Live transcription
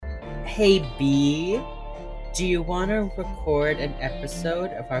Hey B, do you want to record an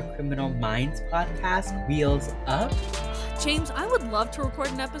episode of our Criminal Minds podcast, Wheels Up? James, I would love to record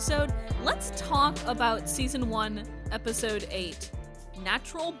an episode. Let's talk about season 1, episode 8,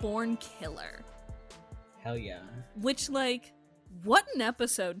 Natural Born Killer. Hell yeah. Which, what an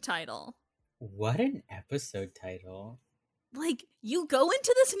episode title. What an episode title. You go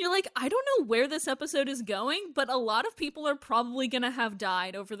into this and you're like, I don't know where this episode is going, but a lot of people are probably going to have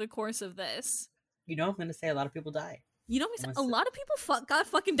died over the course of this. You know, I'm going to say a lot of people die. You know what I'm saying? A lot of people got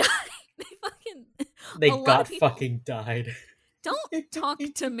fucking died. They got fucking died. Don't talk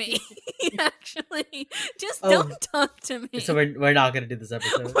to me, actually. Just don't talk to me. So we're not going to do this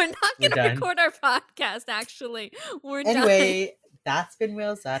episode. We're not going to record our podcast, actually. We're done. Anyway, that's been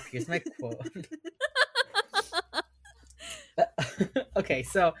Wheels Up. Here's my quote. Okay,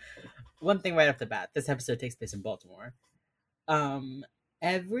 so one thing right off the bat. This episode takes place in Baltimore.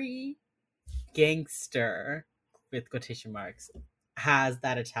 Every gangster, with quotation marks, has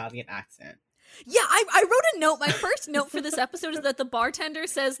that Italian accent. Yeah, I wrote a note. My first note for this episode is that the bartender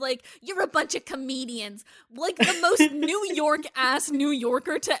says, you're a bunch of comedians. The most New York-ass New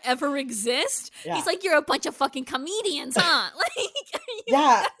Yorker to ever exist. Yeah. He's like, you're a bunch of fucking comedians, huh?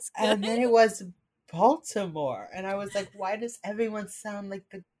 Yeah, and then it was Baltimore. And I was like, why does everyone sound like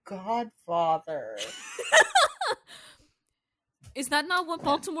the Godfather? Is that not what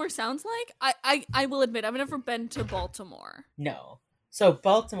Baltimore sounds like? I will admit, I've never been to Baltimore. No. So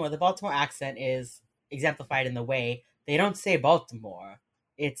Baltimore, the Baltimore accent is exemplified in the way they don't say Baltimore.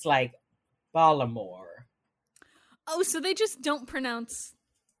 It's like Baltimore. Oh, so they just don't pronounce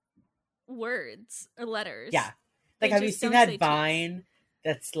words or letters. Yeah. Have you seen that Vine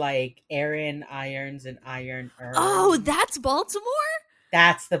that's like Aaron Irons and Iron Earn? Oh, that's Baltimore?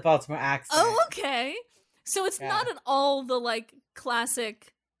 That's the Baltimore accent. Oh, okay. So it's not at all the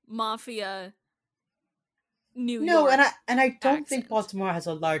classic mafia New York. No, and I don't think Baltimore has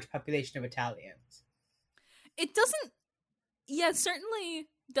a large population of Italians. It doesn't. Yeah, it certainly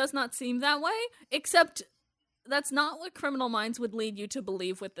does not seem that way. Except that's not what Criminal Minds would lead you to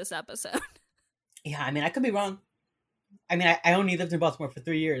believe with this episode. Yeah, I mean, I could be wrong. I mean, I only lived in Baltimore for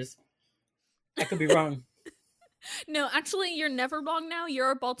 3 years. I could be wrong. No, actually, you're never wrong now.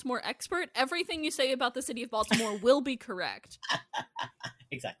 You're a Baltimore expert. Everything you say about the city of Baltimore will be correct.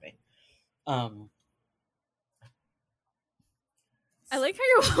 Exactly. I like how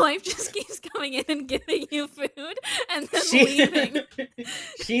your wife just keeps coming in and giving you food and then leaving.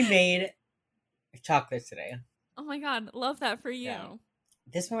 She made chocolate today. Oh my god, love that for you. Yeah.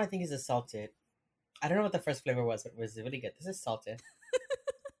 This one I think is a salted. I don't know what the first flavor was, but it was really good. This is salted.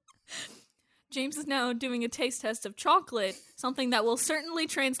 James is now doing a taste test of chocolate, something that will certainly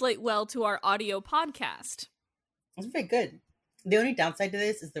translate well to our audio podcast. It's very good. The only downside to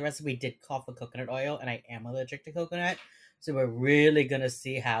this is the recipe did call for coconut oil, and I am allergic to coconut. So we're really gonna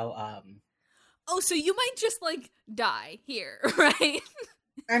see how. Oh, so you might just die here, right?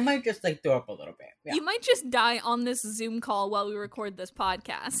 I might just throw up a little bit. Yeah. You might just die on this Zoom call while we record this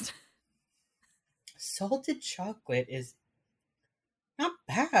podcast. Salted chocolate is not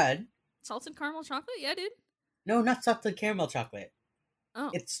bad. Salted caramel chocolate? Yeah, dude. No, not salted caramel chocolate. Oh.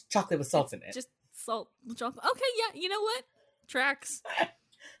 It's chocolate with salt in it. Just salt chocolate. Okay, yeah, you know what? Tracks.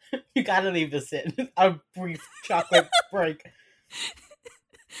 You gotta leave this in. A brief chocolate break.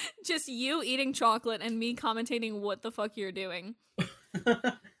 Just you eating chocolate and me commentating what the fuck you're doing.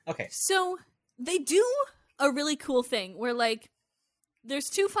 Okay. So, they do a really cool thing where,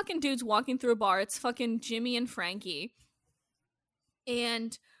 there's two fucking dudes walking through a bar. It's fucking Jimmy and Frankie.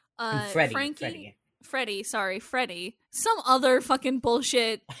 And Freddie. Freddie. Some other fucking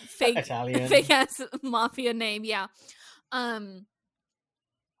bullshit fake Italian. Fake ass mafia name, yeah.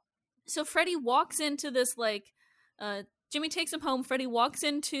 So Freddie walks into this Jimmy takes him home. Freddie walks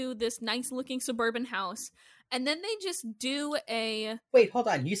into this nice looking suburban house, and then they just do a Wait, hold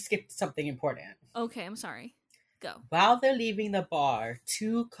on. You skipped something important. Okay, I'm sorry. Go. While they're leaving the bar,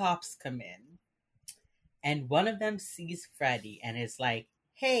 2 cops come in, and one of them sees Freddie and is like,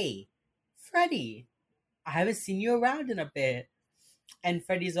 "Hey, Freddie, I haven't seen you around in a bit." And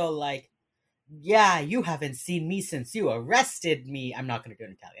Freddie's all like, "Yeah, you haven't seen me since you arrested me." I'm not going to do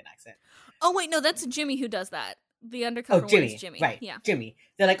an Italian accent. Oh, wait, no, that's Jimmy who does that. The undercover one is Jimmy. Right, yeah. Jimmy.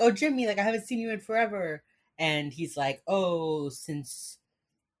 They're like, "Oh, Jimmy, I haven't seen you in forever." And he's like, "Oh, since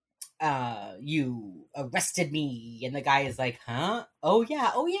you arrested me." And the guy is like, "Huh? Oh,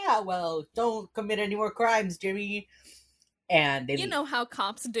 yeah, well, don't commit any more crimes, Jimmy." And they know how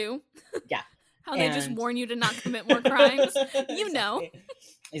cops do. Yeah. How they just warn you to not commit more crimes. You know.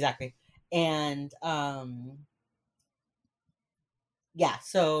 Exactly. And yeah,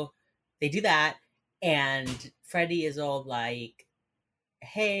 so they do that, and Freddy is all like,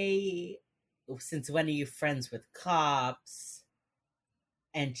 hey, since when are you friends with cops?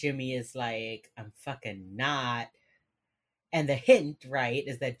 And Jimmy is like, I'm fucking not. And the hint, right,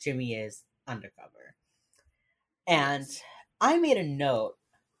 is that Jimmy is undercover. And Yes. I made a note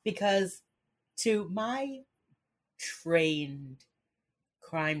because to my trained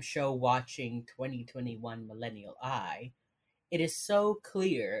crime show watching 2021 millennial eye, it is so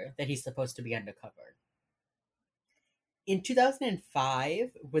clear that he's supposed to be undercover. In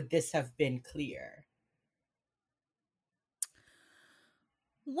 2005, would this have been clear?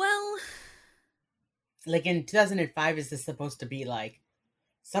 Well, Like in 2005, is this supposed to be like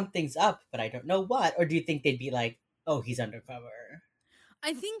something's up, but I don't know what? Or do you think they'd be like, oh, he's undercover?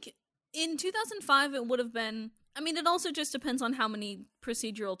 I think in 2005 it would have been. I mean, it also just depends on how many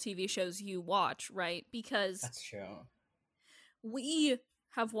procedural TV shows you watch, right? Because That's true. we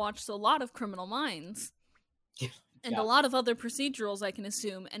have watched a lot of Criminal Minds and Yeah. a lot of other procedurals, I can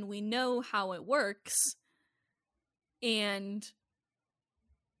assume, and we know how it works. And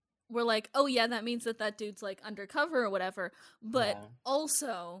we're like, oh yeah, that means that dude's like undercover or whatever. But Yeah.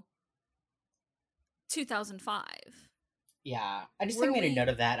 also 2005. Yeah. I just Were made a we- note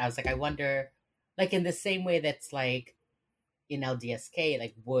of that. I was like, I wonder, like in the same way that's like in LDSK,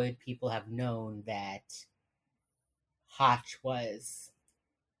 like would people have known that Hotch was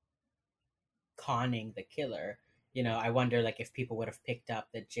conning the killer? You know, I wonder like if people would have picked up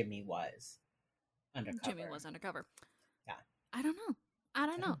that Jimmy was undercover. Jimmy was undercover. Yeah. I don't know.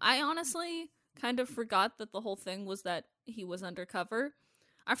 I honestly kind of forgot that the whole thing was that he was undercover.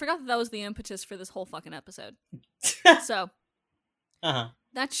 I forgot that was the impetus for this whole fucking episode. So, Uh-huh.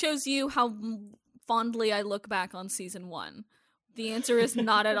 that shows you how fondly I look back on season 1. The answer is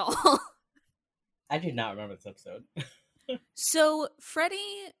not at all. I did not remember this episode. So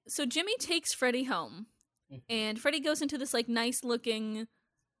Jimmy takes Freddy home, and Freddy goes into this like nice looking,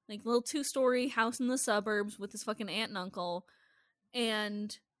 like little 2-story house in the suburbs with his fucking aunt and uncle,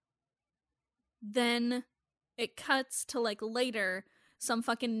 and then it cuts to like later. Some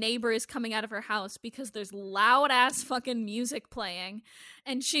fucking neighbor is coming out of her house because there's loud ass fucking music playing.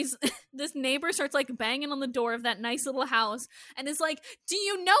 And this neighbor starts like banging on the door of that nice little house and is like, do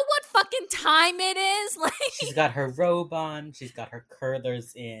you know what fucking time it is? Like, She's got her robe on, she's got her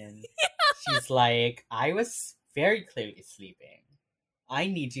curlers in. Yeah. She's like, I was very clearly sleeping. I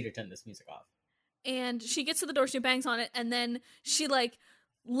need you to turn this music off. And she gets to the door, she bangs on it, and then she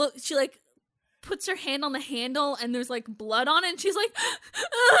puts her hand on the handle and there's like blood on it and she's like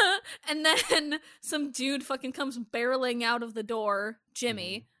and then some dude fucking comes barreling out of the door,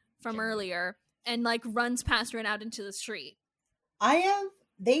 Jimmy from earlier, and like runs past her and out into the street.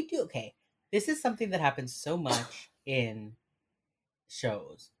 This is something that happens so much in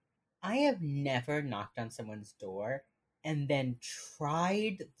shows. I have never knocked on someone's door and then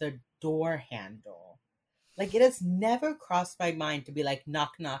tried the door handle. Like it has never crossed my mind to be like,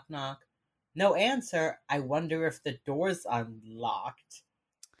 knock, knock, knock. No answer. I wonder if the door's unlocked.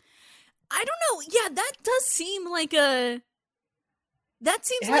 I don't know. Yeah, that does seem like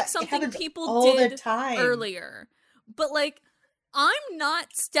like something people did earlier. But like, I'm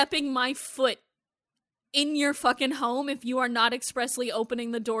not stepping my foot in your fucking home if you are not expressly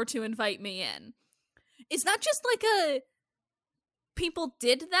opening the door to invite me in. Is that just like people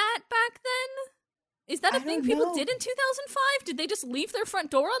did that back then? Is that a thing people did in 2005? Did they just leave their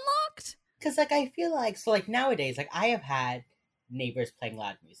front door unlocked? Because, like, I feel like, so, like, nowadays, like, I have had neighbors playing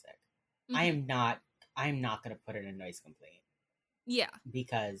loud music. Mm-hmm. I'm not going to put in a noise complaint. Yeah.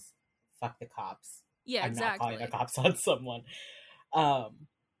 Because fuck the cops. Yeah, I'm exactly. not calling the cops on someone.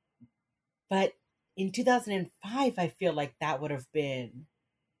 But in 2005, I feel like that would have been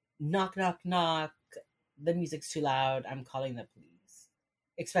knock, knock, knock. The music's too loud. I'm calling the police.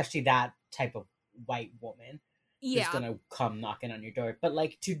 Especially that type of white woman. Yeah. Who's gonna come knocking on your door. But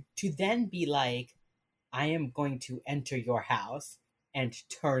like to then be like, I am going to enter your house and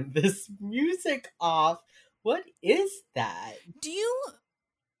turn this music off. What is that? Do you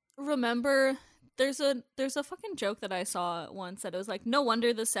remember there's a fucking joke that I saw once that it was like, no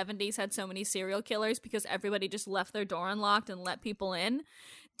wonder the 70s had so many serial killers because everybody just left their door unlocked and let people in.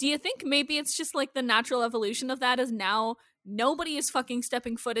 Do you think maybe it's just like the natural evolution of that is now nobody is fucking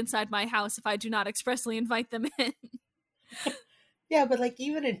stepping foot inside my house if I do not expressly invite them in? Yeah, but like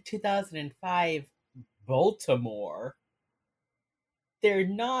even in 2005, Baltimore,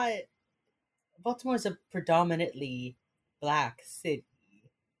 Baltimore's a predominantly black city.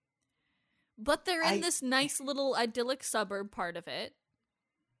 But they're in this nice little idyllic suburb part of it.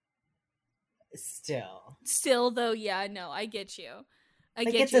 Still, though, yeah, no, I get you. I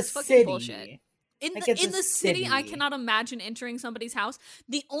Like, get it's you. a It's fucking bullshit. city. In Like, the it's a in the city, I city. cannot imagine entering somebody's house.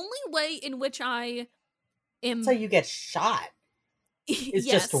 The only way in which I am That's how you get shot. It's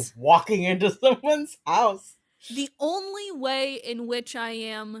just yes. walking into someone's house. The only way in which I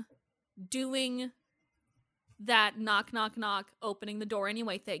am doing that knock, knock, knock, opening the door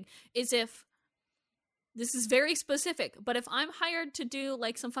anyway thing is if this is very specific, but if I'm hired to do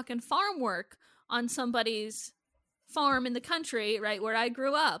like some fucking farm work on somebody's farm in the country, right, where I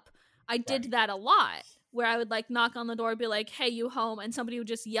grew up, I did that a lot. Where I would like knock on the door, be like, "Hey, you home?" And somebody would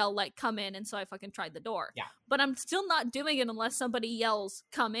just yell like, "Come in!" And so I fucking tried the door. Yeah. But I'm still not doing it unless somebody yells,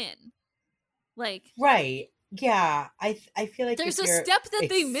 "Come in!" Like, right. Yeah, I feel like there's a step that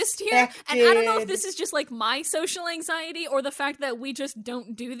they missed here, and I don't know if this is just like my social anxiety or the fact that we just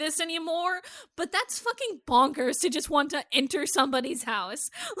don't do this anymore, but that's fucking bonkers to just want to enter somebody's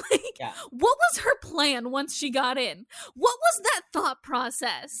house. Like, what was her plan once she got in? What was that thought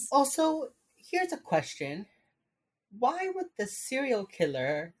process? Also, here's a question. Why would the serial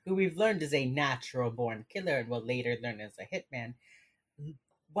killer, who we've learned is a natural born killer and will later learn as a hitman,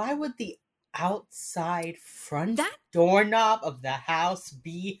 why would the outside front doorknob of the house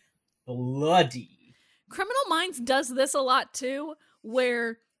be bloody? Criminal Minds does this a lot too,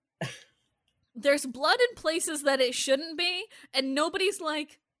 where there's blood in places that it shouldn't be, and nobody's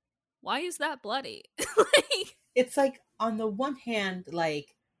like, why is that bloody? Like, it's like, on the one hand,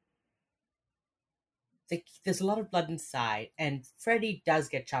 like, there's a lot of blood inside, and Freddy does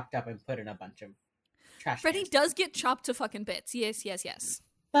get chopped up and put in a bunch of trash. Freddy does get chopped to fucking bits. Yes.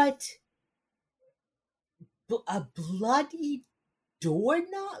 But a bloody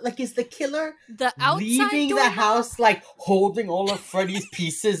doorknob? Like, is the killer leaving the house, like, holding all of Freddy's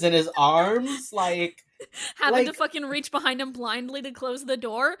pieces in his arms? Like, having to fucking reach behind him blindly to close the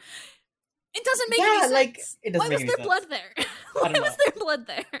door? It doesn't make any sense. Like, it doesn't Why make was any there blood there? Why was there blood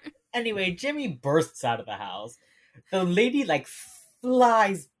there? Anyway, Jimmy bursts out of the house. The lady, like,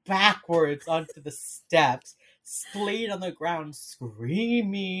 flies backwards onto the steps, splayed on the ground,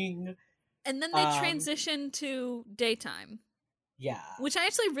 screaming. And then they transition to daytime. Yeah. Which I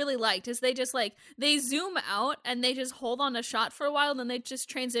actually really liked, is they just, like, they zoom out and they just hold on a shot for a while, and then they just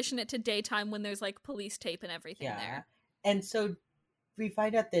transition it to daytime when there's, like, police tape and everything there. And so we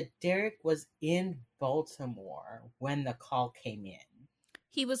find out that Derek was in Baltimore when the call came in.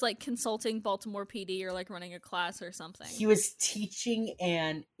 He was, like, consulting Baltimore PD or, like, running a class or something. He was teaching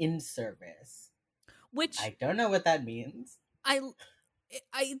an in-service. Which... I don't know what that means. I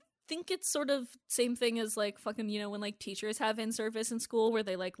think it's sort of same thing as, like, fucking, you know, when, like, teachers have in-service in school where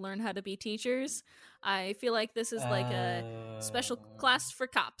they, like, learn how to be teachers. I feel like this is, like, a special class for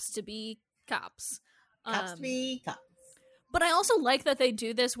cops to be cops. Cops to be cops. But I also like that they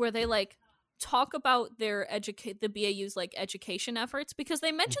do this where they, like, talk about their the BAU's, like, education efforts, because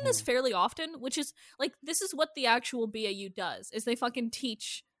they mention this fairly often, which is, like, this is what the actual BAU does, is they fucking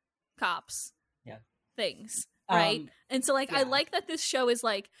teach cops things. Right? And so, like, I like that this show is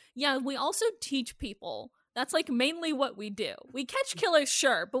like, yeah, we also teach people. That's, like, mainly what we do. We catch killers,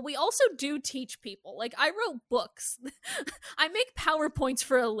 sure, but we also do teach people. Like, I wrote books. I make PowerPoints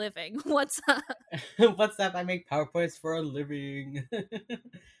for a living. What's up? What's up? I make PowerPoints for a living.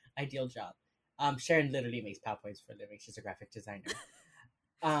 Ideal job. Sharon literally makes PowerPoints for a living. She's a graphic designer.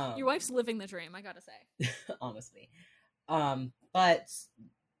 Your wife's living the dream, I gotta say. Honestly. But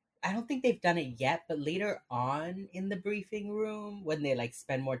I don't think they've done it yet, but later on in the briefing room, when they, like,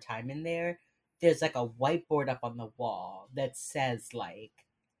 spend more time in there, there's, like, a whiteboard up on the wall that says, like,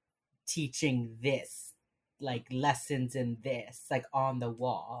 teaching this, like, lessons in this, like, on the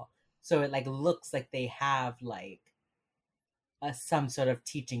wall. So it, like, looks like they have, like, some sort of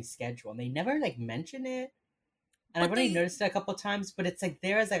teaching schedule. And they never, like, mention it. And I've already noticed it a couple times, but it's, like,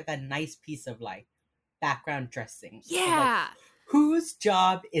 there is, like, a nice piece of, like, background dressing. Yeah. Like, whose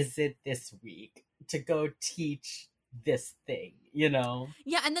job is it this week to go teach this thing, you know?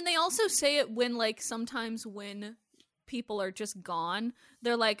 Yeah, and then they also say it when, like, sometimes when people are just gone,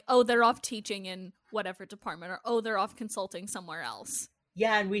 they're like, oh, they're off teaching in whatever department, or oh, they're off consulting somewhere else.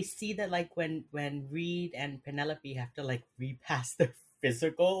 Yeah, and we see that, like, when Reed and Penelope have to, like, repass their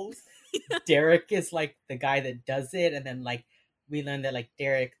physicals, Derek is, like, the guy that does it, and then, like, we learn that, like,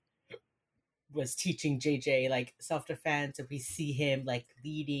 Derek was teaching JJ, like, self-defense, and we see him, like,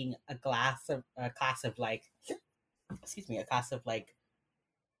 leading a class of like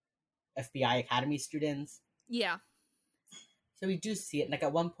FBI Academy students. Yeah. So we do see it. Like,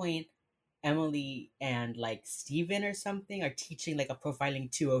 at one point, Emily and, like, Steven or something are teaching, like, a profiling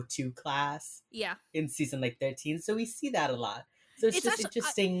 202 class. Yeah. In season, like, 13. So we see that a lot. So it's just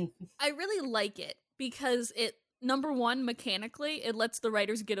interesting. I really like it because it number one, mechanically, it lets the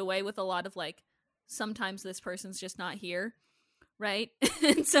writers get away with a lot of like, sometimes this person's just not here, right?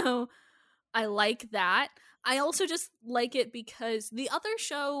 And so I like that. I also just like it because the other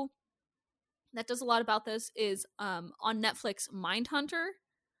show that does a lot about this is on Netflix, Mindhunter.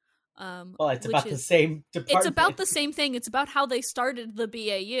 Well, it's about the same department. It's about the same thing. It's about how they started the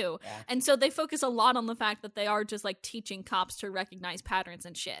BAU. Yeah. And so they focus a lot on the fact that they are just like teaching cops to recognize patterns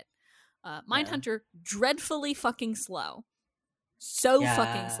and shit. Mindhunter, dreadfully fucking slow. So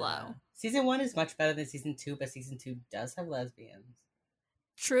fucking slow. Season 1 is much better than season 2, but season 2 does have lesbians.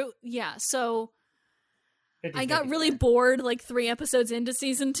 True. Yeah. So I got really bored like 3 episodes into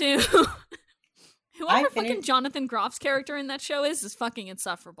season 2. Whoever fucking Jonathan Groff's character in that show is fucking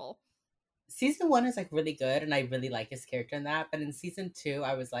insufferable. Season 1 is like really good, and I really like his character in that. But in season 2,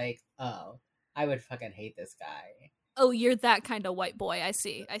 I was like, oh, I would fucking hate this guy. Oh, you're that kind of white boy. I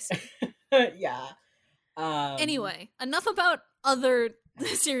see. Yeah. Anyway, enough about other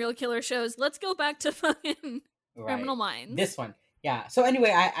serial killer shows. Let's go back to fucking Criminal Minds. This one. Yeah. So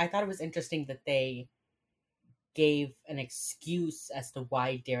anyway, I thought it was interesting that they gave an excuse as to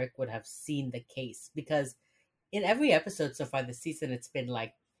why Derek would have seen the case, because in every episode so far this season, it's been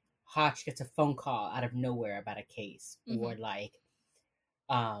like Hotch gets a phone call out of nowhere about a case, or like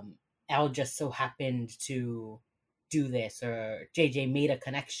Al just so happened to do this, or JJ made a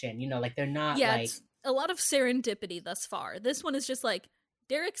connection. You know, like they're not like it's a lot of serendipity thus far. This one is just like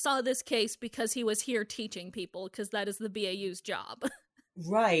Derek saw this case because he was here teaching people, because that is the BAU's job.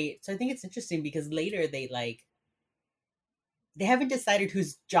 Right. So I think it's interesting because later they haven't decided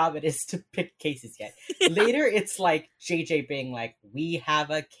whose job it is to pick cases yet. Yeah. Later, it's like JJ being like, we have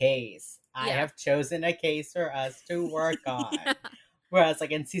a case. I have chosen a case for us to work on. Yeah. Whereas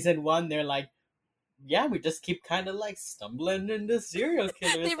like in season 1, they're like, yeah, we just keep kind of like stumbling into serial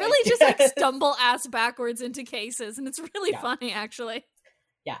killers. They really just like stumble ass backwards into cases. And it's really funny, actually.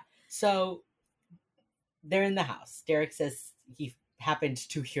 Yeah. So they're in the house. Derek says he happened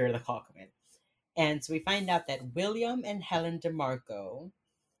to hear the call come in. And so we find out that William and Helen DeMarco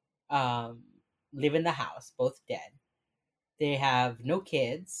live in the house, both dead. They have no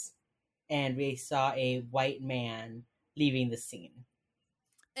kids, and we saw a white man leaving the scene.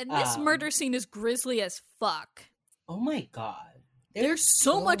 And this murder scene is grisly as fuck. Oh my god. There's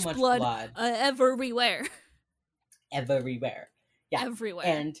so much blood. Everywhere. Everywhere. Yeah. Everywhere.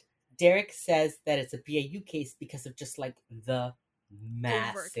 And Derek says that it's a BAU case because of just like the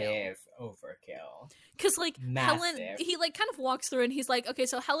massive overkill. Because like Helen, he like kind of walks through and he's like, okay,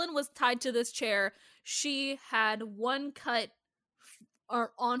 so Helen was tied to this chair. She had one cut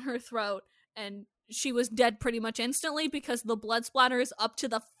on her throat and she was dead pretty much instantly because the blood splatter is up to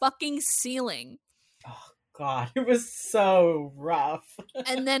the fucking ceiling. Oh god, it was so rough.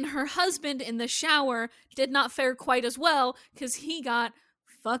 And then her husband in the shower did not fare quite as well because he got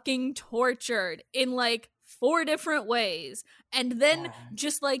fucking tortured in like 4 different ways, and then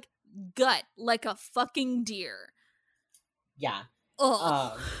just like gut like a fucking deer. Yeah.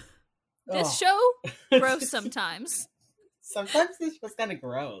 This show gross sometimes. Sometimes this show's kind of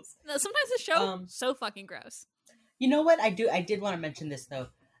gross. No, sometimes this show so fucking gross. You know what? I did want to mention this though.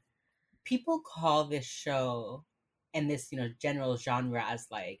 People call this show and this, you know, general genre as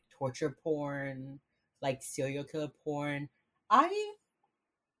like torture porn, like serial killer porn. I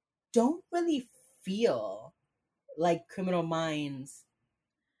don't really feel like Criminal Minds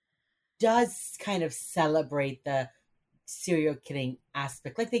does kind of celebrate the serial killing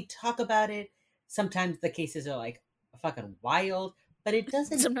aspect. Like they talk about it. Sometimes the cases are like fucking wild, but it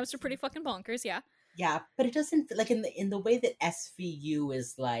doesn't. Sometimes they're pretty fucking bonkers, yeah. Yeah, but it doesn't like in the way that SVU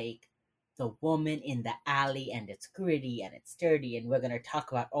is like the woman in the alley and it's gritty and it's dirty and we're gonna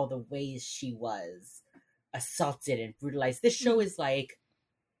talk about all the ways she was assaulted and brutalized. This show is like,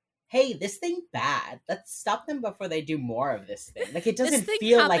 hey, this thing bad. Let's stop them before they do more of this thing. Like it doesn't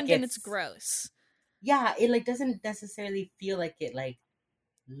feel like it's gross. Yeah, it like doesn't necessarily feel like it like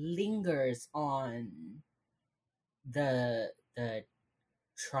lingers on the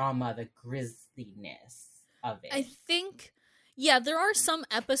trauma, the grisliness of it. I think, yeah, there are some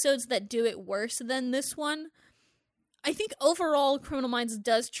episodes that do it worse than this one. I think overall Criminal Minds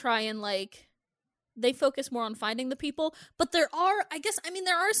does try and like they focus more on finding the people, but there are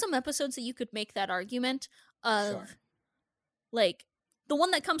some episodes that you could make that argument of like the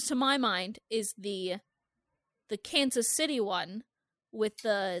one that comes to my mind is the Kansas City one with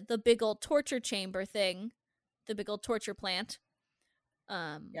the big old torture chamber thing, the big old torture plant.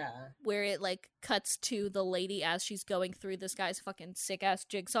 Where it like cuts to the lady as she's going through this guy's fucking sick ass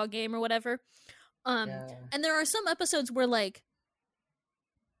jigsaw game or whatever. And there are some episodes where like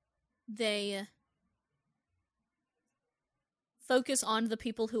they focus on the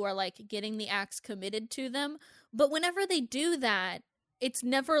people who are like getting the acts committed to them. But whenever they do that, it's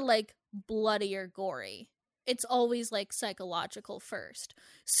never like bloody or gory. It's always like psychological first.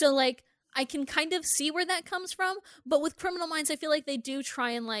 So like I can kind of see where that comes from, but with Criminal Minds I feel like they do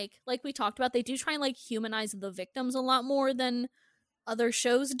try and like we talked about, they do try and like humanize the victims a lot more than other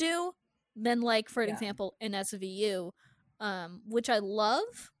shows do, than like for example in SVU, which I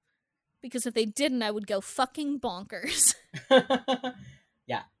love, because if they didn't I would go fucking bonkers.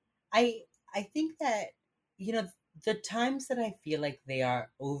 Yeah. I think that, you know, the times that I feel like they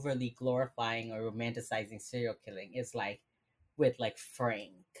are overly glorifying or romanticizing serial killing is like with like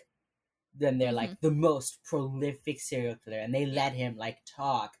Frank. Then they're like the most prolific serial killer and they let him like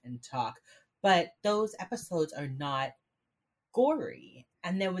talk and talk. But those episodes are not gory.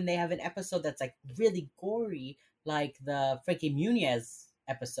 And then when they have an episode that's like really gory, like the Frankie Muniz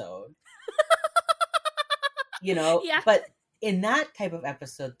episode, you know, but in that type of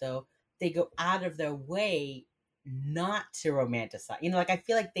episode though, they go out of their way not to romanticize, you know, like I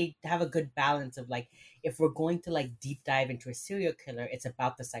feel like they have a good balance of like, if we're going to like deep dive into a serial killer, it's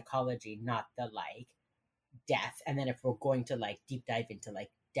about the psychology, not the like death. And then if we're going to like deep dive into like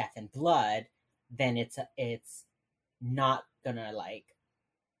death and blood, then it's not gonna like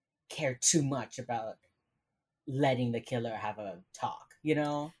care too much about letting the killer have a talk, you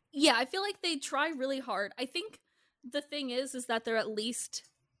know? Yeah, I feel like they try really hard. I think the thing is that they're at least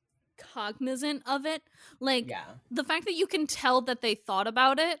cognizant of it. Like, the fact that you can tell that they thought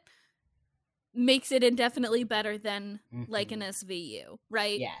about it makes it indefinitely better than like an SVU,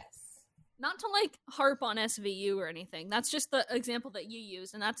 right? Yes. Not to like harp on SVU or anything. That's just the example that you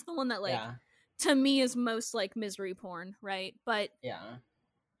use, and that's the one that like to me is most like misery porn, right? But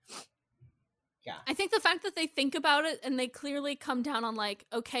I think the fact that they think about it and they clearly come down on like,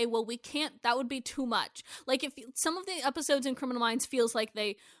 okay, well we can't, that would be too much. Like if some of the episodes in Criminal Minds feels like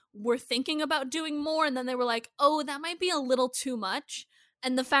they were thinking about doing more and then they were like, oh, that might be a little too much.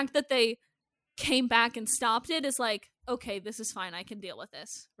 And the fact that they came back and stopped it is like, okay, this is fine. I can deal with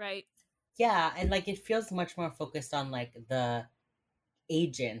this, right? Yeah, and like it feels much more focused on like the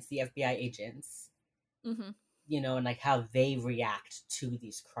agents, the FBI agents, you know, and like how they react to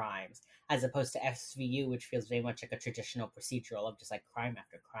these crimes, as opposed to SVU, which feels very much like a traditional procedural of just like crime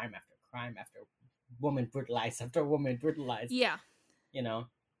after crime after crime after woman brutalized after woman brutalized. Yeah. You know?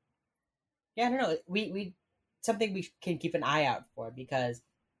 Yeah, I don't know. We something we can keep an eye out for, because,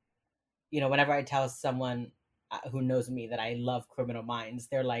 you know, whenever I tell someone who knows me that I love Criminal Minds,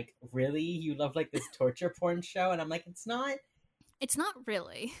 they're like, really? You love like this torture porn show? And I'm like, it's not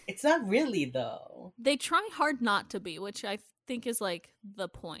really. It's not really, though. They try hard not to be, which I think is like the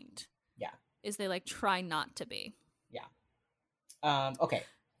point. Yeah. Is they like try not to be. Yeah. Okay.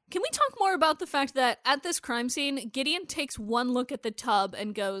 Can we talk more about the fact that at this crime scene, Gideon takes one look at the tub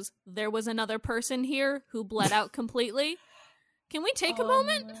and goes, there was another person here who bled out completely? Can we take a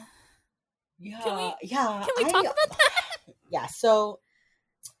moment? Yeah. Can we talk about that? Yeah. So,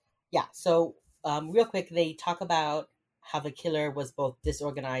 real quick, they talk about how the killer was both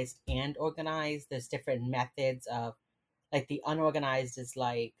disorganized and organized. There's different methods of, like, the unorganized is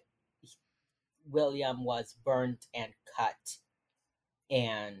like William was burnt and cut,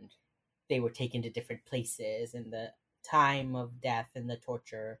 and they were taken to different places, and the time of death and the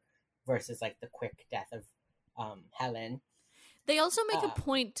torture versus like the quick death of Helen. They also make a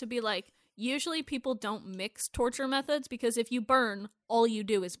point to be like, usually people don't mix torture methods, because if you burn, all you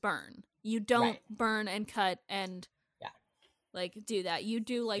do is burn. You don't burn and cut and like do that. You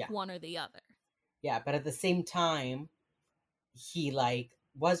do like one or the other. Yeah, but at the same time, he like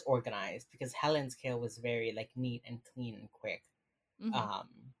was organized, because Helen's kill was very like neat and clean and quick.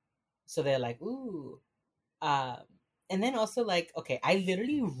 So they're like, ooh. And then also like, okay, I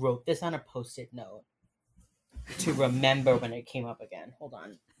literally wrote this on a Post-it note to remember when it came up again. Hold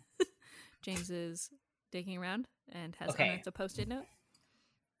on. James is digging around and has unearthed a Post-it note.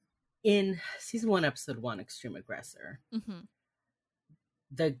 In season 1, episode 1, Extreme Aggressor,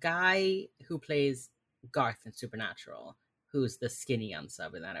 the guy who plays Garth in Supernatural, who's the skinny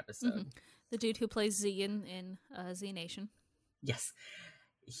unsub in that episode. The dude who plays Z in Z Nation. Yes.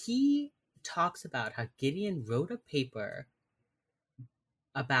 He talks about how Gideon wrote a paper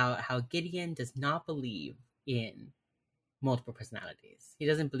about how Gideon does not believe in multiple personalities. He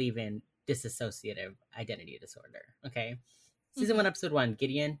doesn't believe in dissociative identity disorder. Okay? Season 1, episode 1,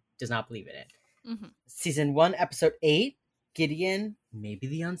 Gideon does not believe in it. Season 1, episode 8, Gideon may be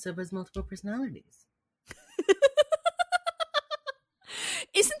the unsub has multiple personalities.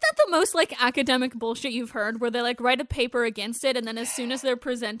 Isn't that the most like academic bullshit you've heard, where they like write a paper against it, and then as soon as they're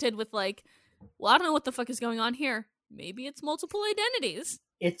presented with like, well, I don't know what the fuck is going on here, maybe it's multiple identities.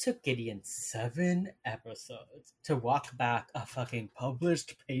 It took Gideon 7 episodes to walk back a fucking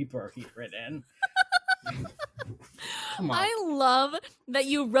published paper he'd written. Come on. I love that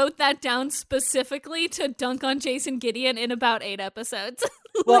you wrote that down specifically to dunk on Jason Gideon in about 8 episodes.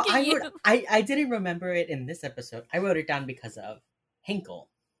 Well, I didn't remember it in this episode. I wrote it down because of Henkel.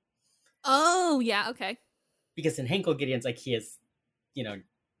 Oh, yeah, okay. Because in Henkel, Gideon's like, he is,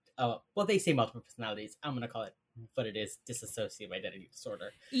 well, they say multiple personalities. I'm going to call it what it is, dissociative identity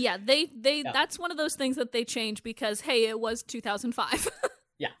disorder. Yeah, they that's one of those things that they change because, hey, it was 2005.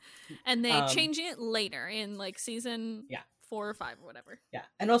 Yeah. And they change it later in, like, season 4 or 5 or whatever. Yeah.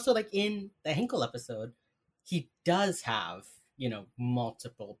 And also, like, in the Henkel episode, he does have,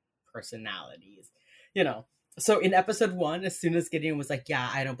 multiple personalities, So in episode 1, as soon as Gideon was like, yeah,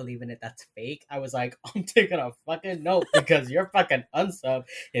 I don't believe in it, that's fake, I was like, I'm taking a fucking note because your fucking unsub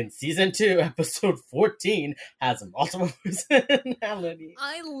in season 2, episode 14 has multiple personalities.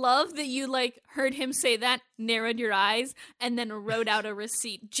 I love that you, like, heard him say that, narrowed your eyes, and then wrote out a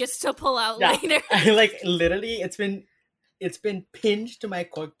receipt just to pull out later. I, like, literally, it's been pinned to my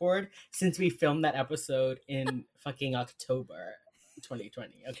corkboard since we filmed that episode in fucking October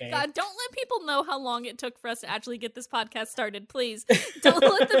 2020. Okay, God, don't let people know how long it took for us to actually get this podcast started, please. Don't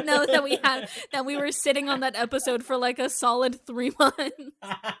let them know that we were sitting on that episode for like a solid 3 months.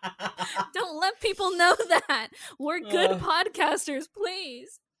 Don't let people know that. We're good podcasters,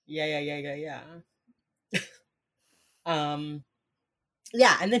 please. Yeah.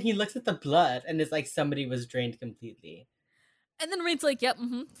 Yeah, and then he looks at the blood and it's like somebody was drained completely. And then Reed's like, yep,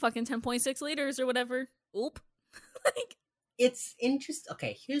 fucking 10.6 liters or whatever. Oop. Like, it's interesting.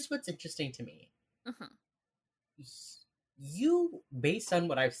 Okay, here's what's interesting to me. You, based on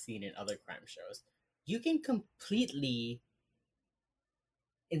what I've seen in other crime shows, you can completely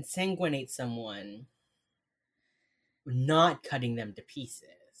insanguinate someone not cutting them to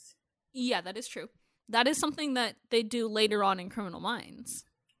pieces. Yeah, that is true. That is something that they do later on in Criminal Minds.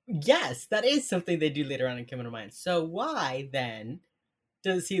 Yes, that is something they do later on in Criminal Minds. So why, then,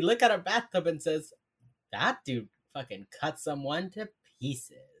 does he look at a bathtub and says, that dude fucking cut someone to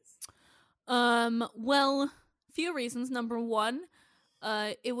pieces? Well, few reasons. Number one,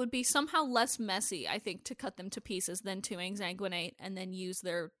 it would be somehow less messy, I think, to cut them to pieces than to exsanguinate and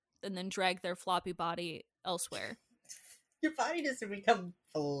then drag their floppy body elsewhere. Your body doesn't become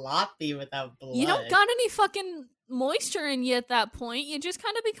floppy without blood. You don't got any fucking moisture in you at that point. You just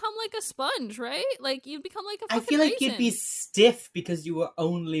kind of become like a sponge, right? Like, you become like a fucking I feel like raisin. you'd be stiff because you were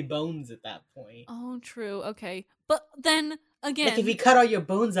only bones at that point. Oh, true. Okay. But then, again... Like, if you cut all your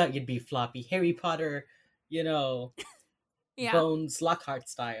bones out, you'd be floppy. Harry Potter, yeah. Bones Lockhart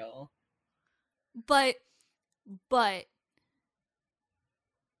style. But...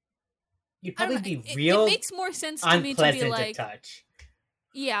 You'd probably be real. It makes more sense to me to be like, to touch.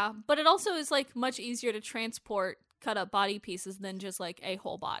 Yeah, but it also is like much easier to transport cut up body pieces than just like a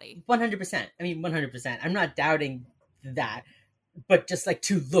whole body. 100%. I mean, 100%. I'm not doubting that, but just like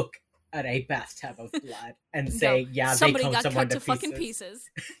to look at a bathtub of blood and say, yeah, somebody they got someone cut to pieces. fucking pieces.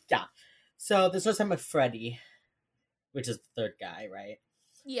 Yeah. So there's no time with Freddy, which is the third guy, right?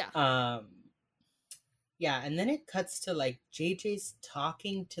 Yeah. Yeah, and then it cuts to like JJ's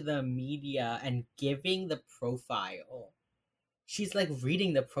talking to the media and giving the profile. She's like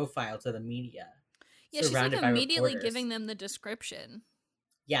reading the profile to the media. Yeah, she's like immediately giving them the description.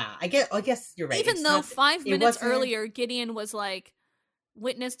 Yeah, I guess you're right. Even though 5 minutes earlier, Gideon was like,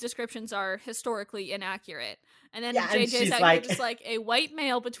 witness descriptions are historically inaccurate. And then JJ's just like a white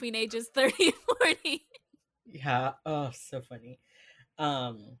male between ages 30 and 40. Yeah, oh, so funny.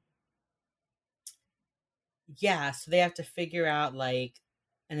 Yeah, so they have to figure out, like,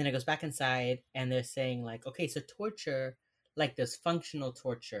 and then it goes back inside, and they're saying, like, okay, so torture, like, there's functional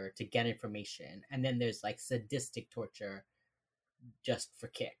torture to get information, and then there's, like, sadistic torture just for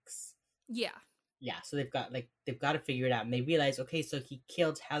kicks. Yeah. Yeah, so they've got to figure it out, and they realize, okay, so he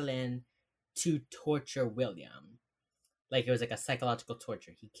killed Helen to torture William. Like, it was, like, a psychological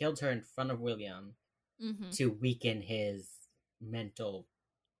torture. He killed her in front of William to weaken his mental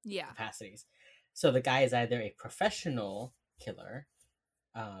capacities. So the guy is either a professional killer,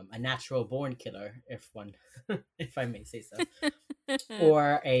 a natural-born killer, if I may say so,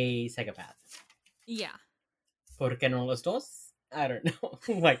 or a psychopath. Yeah. ¿Por qué no los dos? I don't know.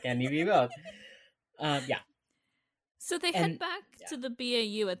 Why can't he be both? Yeah. So they head back to the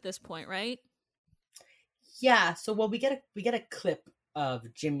BAU at this point, right? Yeah. So we get a clip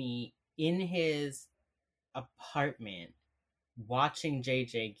of Jimmy in his apartment watching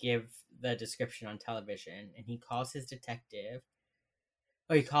JJ give the description on television, and he calls his detective.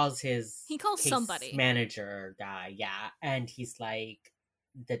 Oh, he calls case somebody manager guy, yeah, and he's like,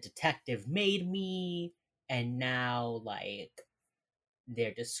 the detective made me, and now like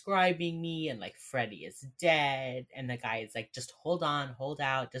they're describing me, and like Freddy is dead, and the guy is like, just hold on, hold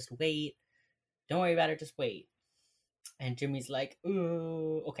out, just wait, don't worry about it, just wait. And Jimmy's like,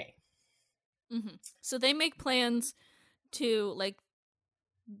 ooh, okay. Mm-hmm. So they make plans to like,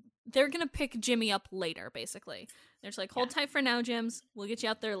 they're gonna pick Jimmy up later, basically. They're just like, hold tight for now, Jims. We'll get you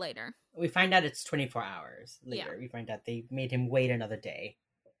out there later. We find out it's 24 hours later. Yeah. We find out they made him wait another day.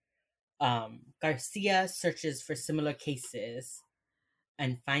 Garcia searches for similar cases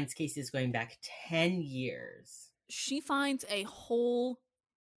and finds cases going back 10 years. She finds a whole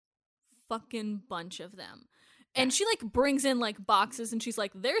fucking bunch of them. And she like brings in like boxes and she's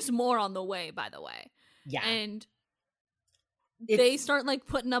like, there's more on the way, by the way. Yeah. And they start like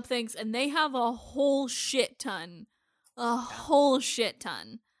putting up things and they have a whole shit ton. Whole shit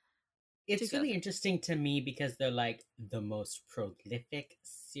ton. It's really interesting to me because they're like the most prolific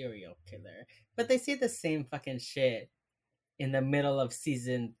serial killer. But they say the same fucking shit in the middle of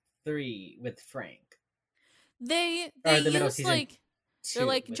season 3 with Frank. They use like, they're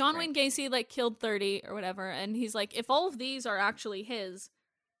like, John Wayne Gacy like killed 30 or whatever, and he's like, if all of these are actually his,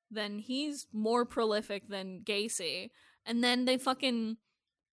 then he's more prolific than Gacy. And then they fucking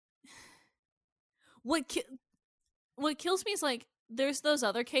what kills me is like, there's those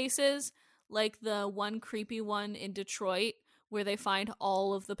other cases, like the one creepy one in Detroit where they find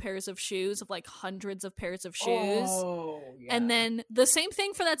all of the pairs of shoes, of like hundreds of pairs of shoes. Oh, yeah. And then the same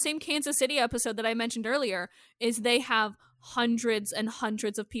thing for that same Kansas City episode that I mentioned earlier is they have hundreds and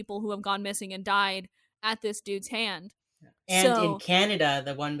hundreds of people who have gone missing and died at this dude's hand. And in Canada,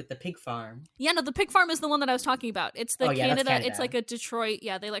 the one with the pig farm. Yeah, no, the pig farm is the one that I was talking about. It's the Canada. It's like a Detroit.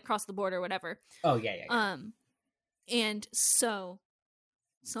 Yeah, they like cross the border or whatever. Oh, yeah. And so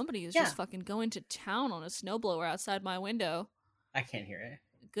somebody is just fucking going to town on a snowblower outside my window. I can't hear it.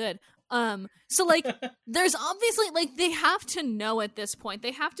 Good. So like, there's obviously like, they have to know at this point,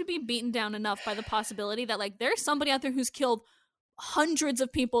 they have to be beaten down enough by the possibility that like there's somebody out there who's killed hundreds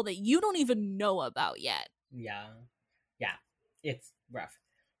of people that you don't even know about yet. Yeah, it's rough.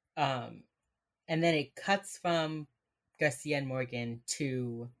 And then it cuts from Garcia and Morgan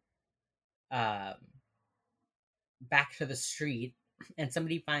to back to the street, and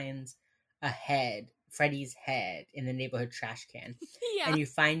somebody finds a head, Freddy's head, in the neighborhood trash can. Yeah. And you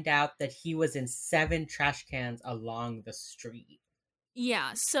find out that he was in 7 trash cans along the street.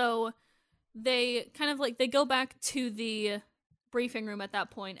 Yeah, so they kind of like, they go back to the briefing room at that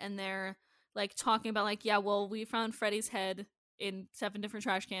point, and they're like talking about like, yeah, well, we found Freddy's head in 7 different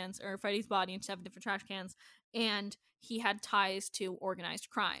trash cans, or Freddy's body in 7 different trash cans, and he had ties to organized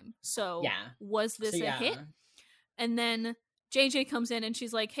crime. So was this a hit? And then JJ comes in and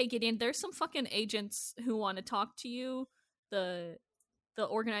she's like, hey, Gideon, there's some fucking agents who want to talk to you. The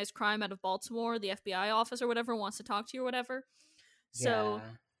organized crime out of Baltimore, the FBI office or whatever, wants to talk to you or whatever. So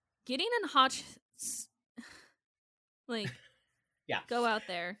Gideon and Hotch like go out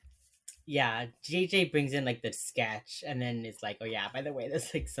there. Yeah, JJ brings in like the sketch, and then it's like, oh yeah, by the way,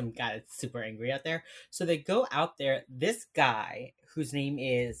 there's like some guy that's super angry out there. So they go out there. This guy, whose name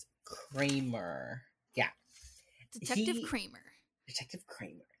is Kramer. Yeah. Detective Kramer.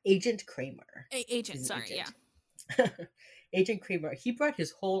 Agent Kramer. Agent. Yeah. Agent Kramer. He brought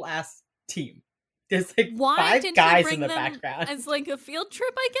his whole ass team. There's like 5 guys in the background. As like a field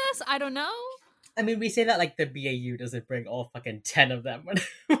trip, I guess? I don't know. I mean, we say that like the BAU doesn't bring all fucking 10 of them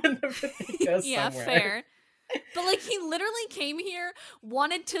whenever they go yeah, somewhere. Fair. But like, he literally came here,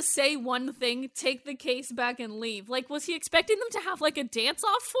 wanted to say one thing, take the case back, and leave. Like, was he expecting them to have like a dance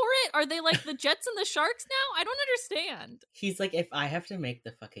off for it? Are they like the Jets and the Sharks now? I don't understand. He's like, if I have to make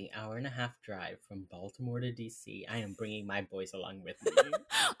the fucking 1.5-hour drive from Baltimore to DC, I am bringing my boys along with me.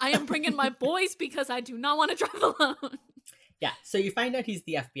 I am bringing my boys because I do not want to drive alone. Yeah, so you find out he's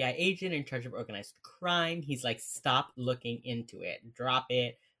the FBI agent in charge of organized crime. He's like, stop looking into it. Drop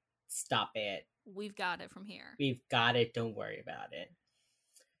it. Stop it. We've got it from here. We've got it. Don't worry about it.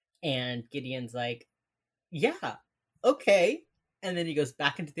 And Gideon's like, yeah, okay. And then he goes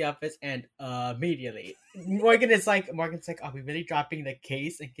back into the office and immediately. Morgan's like, are we really dropping the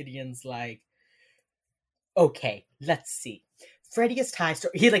case? And Gideon's like, okay, let's see. Freddy is ties to...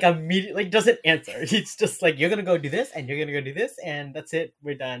 He like immediately doesn't answer. He's just like, you're gonna go do this, and you're gonna go do this, and that's it.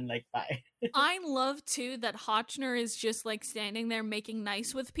 We're done. Like, bye. I love too that Hotchner is just like standing there making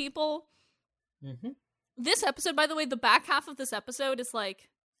nice with people. Mm-hmm. This episode, by the way, the back half of this episode is like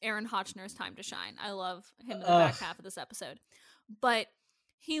Aaron Hotchner's time to shine. I love him in the back half of this episode. But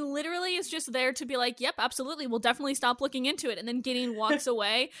He literally is just there to be like, yep, absolutely, we'll definitely stop looking into it. And then Gideon walks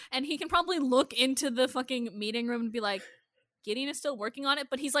away, and he can probably look into the fucking meeting room and be like, Gideon is still working on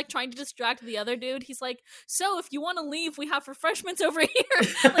it, but he's like trying to distract the other dude. He's like, so if you want to leave, we have refreshments over here.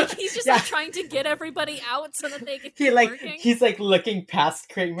 Like, he's just like trying to get everybody out so that they can keep working. He's like looking past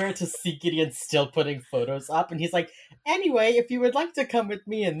Kramer to see Gideon still putting photos up, and he's like, anyway, if you would like to come with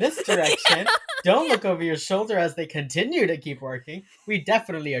me in this direction, don't look over your shoulder as they continue to keep working. We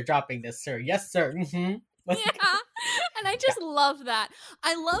definitely are dropping this, sir. Yes, sir. Mm-hmm. Yeah. And I just love that.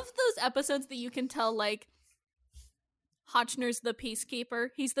 I love those episodes that you can tell, like, Hotchner's the peacekeeper.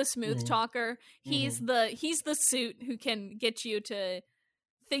 He's the smooth talker. He's the suit who can get you to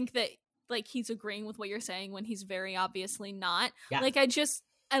think that, like, he's agreeing with what you're saying when he's very obviously not. Yeah. Like,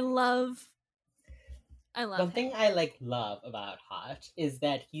 I love One thing I like love about Hotch is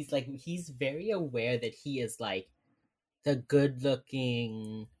that he's very aware that he is like the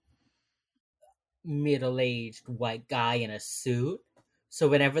good-looking middle-aged white guy in a suit. So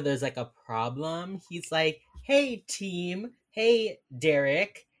whenever there's like a problem, he's like, hey, team. Hey,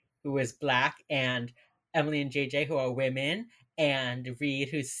 Derek, who is black, and Emily and JJ, who are women, and Reed,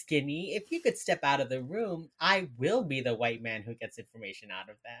 who's skinny. If you could step out of the room, I will be the white man who gets information out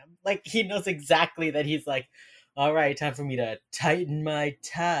of them. Like, he knows exactly that he's like, all right, time for me to tighten my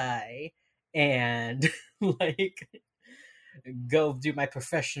tie and, like, go do my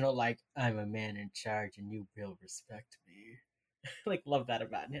professional, like, I'm a man in charge and you will respect me. Like, love that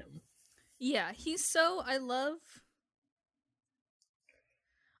about him. Yeah,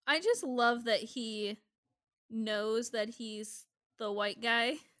 I just love that he knows that he's the white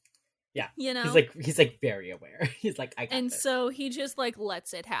guy. Yeah. You know? He's like very aware. He's like, I got this. So he just like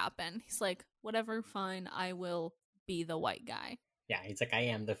lets it happen. He's like, whatever, fine, I will be the white guy. Yeah, he's like, I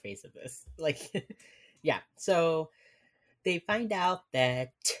am the face of this. Like, yeah. So they find out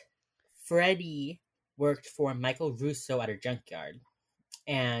that Freddie worked for Michael Russo at her junkyard.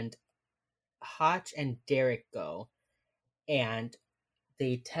 And Hotch and Derek go, and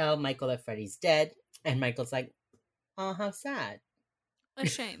they tell Michael that Freddie's dead, and Michael's like, oh, how sad. A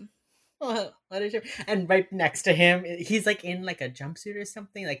shame. Oh, what a shame. And right next to him, he's like in like a jumpsuit or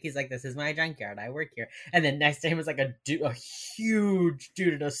something. Like, he's like, this is my junkyard, I work here. And then next to him is like a huge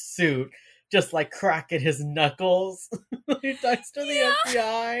dude in a suit, just like cracking his knuckles. He talks to the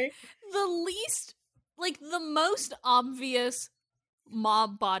FBI. The most obvious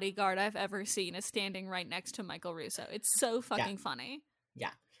mob bodyguard I've ever seen is standing right next to Michael Russo. It's so fucking funny.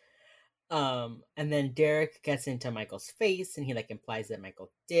 Yeah. And then Derek gets into Michael's face and he like implies that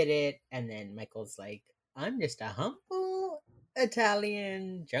Michael did it, and then Michael's like, I'm just a humble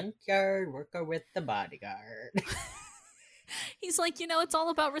Italian junkyard worker with the bodyguard. He's like, it's all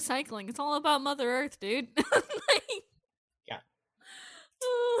about recycling. It's all about Mother Earth, dude. Yeah.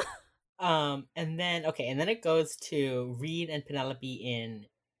 And then it goes to Reed and Penelope in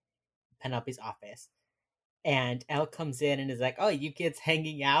Penelope's office. And Elle comes in and is like, oh, you kids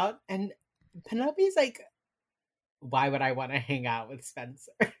hanging out? And Penelope's like, why would I want to hang out with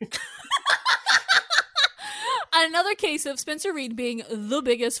Spencer? Another case of Spencer Reed being the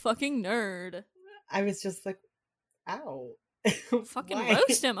biggest fucking nerd. I was just like, ow. Fucking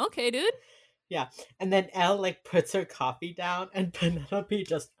roast him. Okay, dude. Yeah. And then Elle like puts her coffee down and Penelope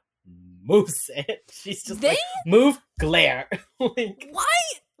just moves it. She's just like, move, glare. Like,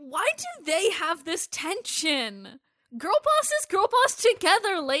 why do they have this tension? Girl boss is girl boss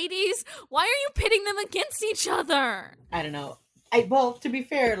together, ladies. Why are you pitting them against each other? I don't know. Well, to be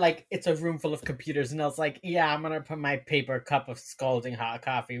fair, like, it's a room full of computers, and I was like, yeah, I'm gonna put my paper cup of scalding hot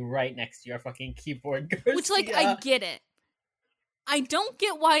coffee right next to your fucking keyboard, Garcia. Which, like, I get it. I don't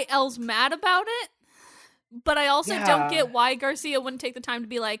get why Elle's mad about it, but I also don't get why Garcia wouldn't take the time to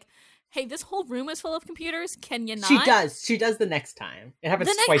be like, hey, this whole room is full of computers. Can you not? She does. She does the next time. It happens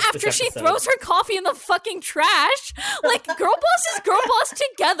twice after this she episode. throws her coffee in the fucking trash. Like, girl boss is girl boss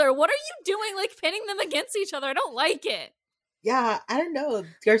together. What are you doing, like, pitting them against each other? I don't like it. Yeah, I don't know.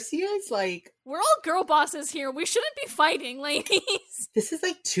 Garcia's like... We're all girl bosses here. We shouldn't be fighting, ladies. This is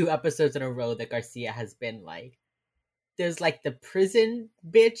like 2 episodes in a row that Garcia has been like... There's like the prison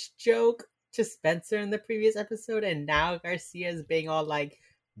bitch joke to Spencer in the previous episode, and now Garcia is being all like,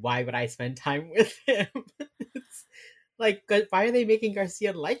 why would I spend time with him? It's like, why are they making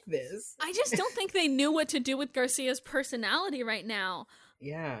Garcia like this? I just don't think they knew what to do with Garcia's personality right now.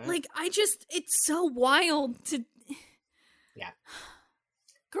 Yeah. Like, it's so wild to... Yeah.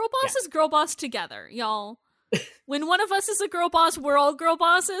 Girl boss is girl boss together, y'all. When one of us is a girl boss, we're all girl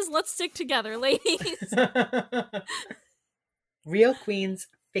bosses. Let's stick together, ladies. Real queens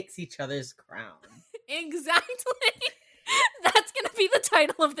fix each other's crown. Exactly. That's gonna be the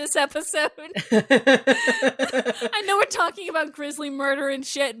title of this episode. I know we're talking about grisly murder and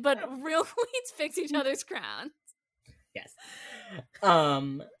shit, but real queens fix each other's crowns. Yes.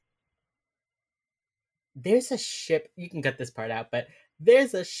 There's a ship, you can cut this part out, but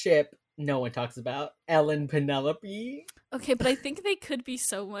there's a ship no one talks about, Elle and Penelope. Okay, but I think they could be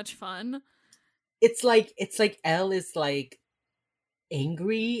so much fun. It's like Elle is like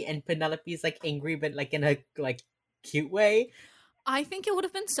angry and Penelope is like angry but like in a like cute way. I think it would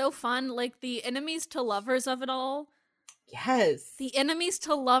have been so fun, like the enemies to lovers of it all. Yes. The enemies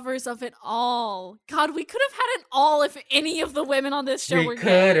to lovers of it all. God, we could have had it all if any of the women on this show were gay. We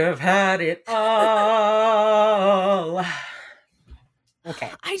could have had it all.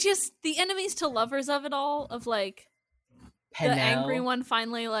 Okay. The enemies to lovers of it all, of like Penel. the angry one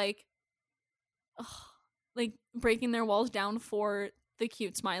finally like breaking their walls down for the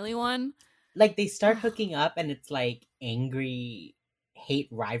cute smiley one. Like they start hooking up and it's like angry hate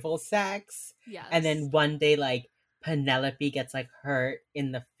rival sex. Yes. And then one day like Penelope gets like hurt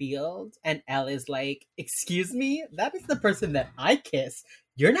in the field and Elle is like, excuse me, that is the person that I kiss.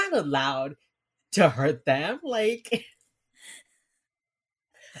 You're not allowed to hurt them. Like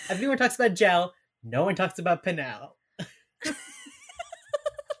everyone talks about Gel, no one talks about Penel.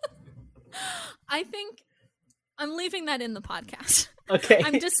 I think I'm leaving that in the podcast. Okay.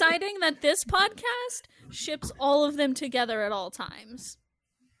 I'm deciding that this podcast ships all of them together at all times.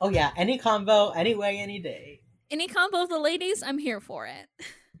 Oh yeah, any combo, any way, any day. Any combo of the ladies, I'm here for it.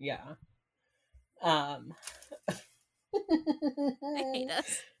 Yeah. I hate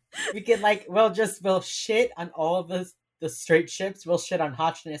us. We can like we'll shit on all of the straight ships. We'll shit on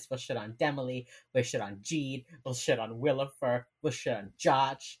Hotchness, we'll shit on Demily, we'll shit on Jeed, we'll shit on Willifer, we'll shit on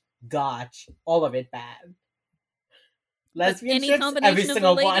Josh, Gotch, all of it bad. Lesbian any ships, combination every of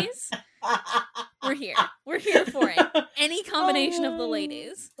single the one. ladies, we're here. We're here for it. Any combination of the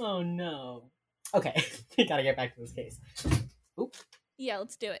ladies. Oh no. Okay, we gotta get back to this case. Oop. Yeah,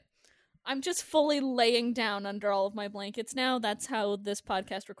 let's do it. I'm just fully laying down under all of my blankets now. That's how this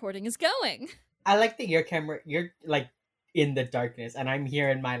podcast recording is going. I like that you're like in the darkness and I'm here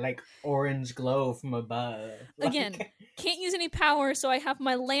in my like orange glow from above. Again, can't use any power, so I have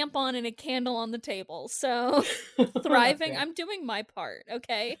my lamp on and a candle on the table. So thriving. I'm doing my part,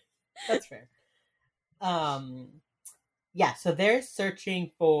 okay? That's fair. Yeah, so they're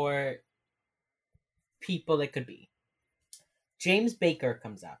searching for people it could be. James Baker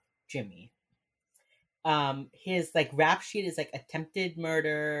comes up, Jimmy. His like rap sheet is like attempted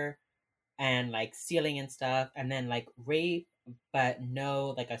murder and like stealing and stuff, and then like rape, but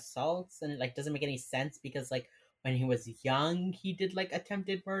no like assaults, and it like doesn't make any sense because like when he was young he did like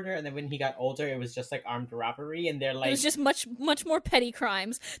attempted murder, and then when he got older it was just like armed robbery, and they're like it was just much more petty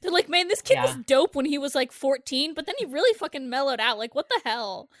crimes. They're like, man, this kid was dope when he was like 14, but then he really fucking mellowed out. Like, what the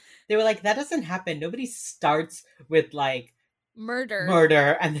hell? They were like, that doesn't happen. Nobody starts with like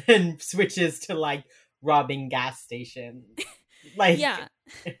murder and then switches to like robbing gas stations. Like, yeah,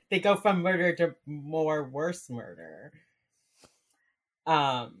 they go from murder to more worse murder.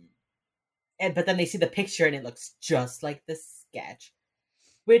 But then they see the picture and it looks just like the sketch,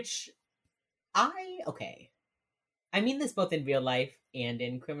 which I mean this both in real life and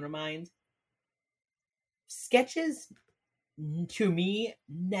in Criminal Minds. Sketches to me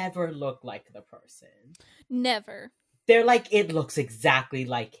never look like the person. Never. They're like, it looks exactly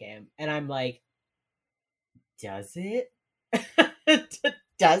like him, and I'm like, does it?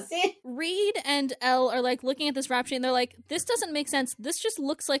 Does it? Reed and Elle are like looking at this rap sheet and they're like, this doesn't make sense. This just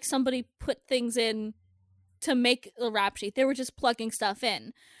looks like somebody put things in to make a rap sheet. They were just plugging stuff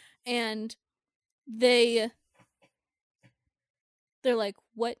in. And they're like,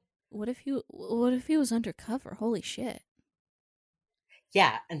 what if he was undercover? Holy shit.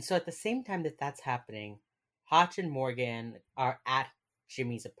 Yeah, and so at the same time that that's happening, Hotch and Morgan are at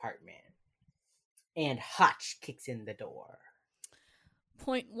Jimmy's apartment. And Hotch kicks in the door.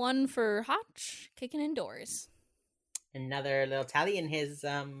 0.1 for Hotch, kicking indoors. Another little tally in his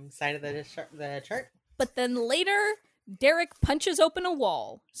side of the chart. But then later, Derek punches open a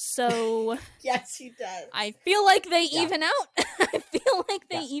wall. So yes, he does. I feel like they even out. I feel like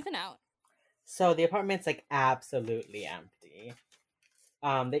they even out. So the apartment's like absolutely empty.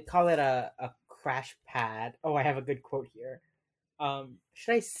 They call it a crash pad. Oh, I have a good quote here.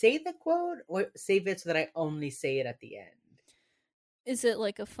 Should I say the quote or save it so that I only say it at the end? Is it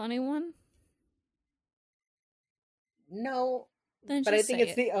like a funny one? No, then but I think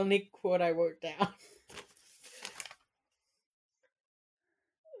it's the only quote I wrote down.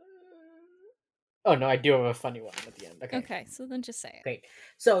 Oh no, I do have a funny one at the end. Okay, so then just say it. Great.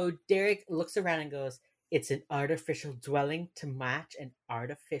 So Derek looks around and goes, It's an artificial dwelling to match an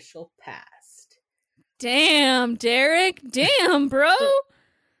artificial past. Damn, Derek. Damn, bro.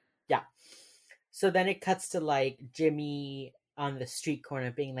 Yeah. So then it cuts to like Jimmy on the street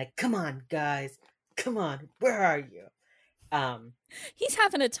corner being like, "Come on, guys. Come on. Where are you?" He's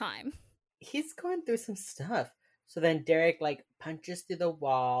having a time. He's going through some stuff. So then Derek like punches through the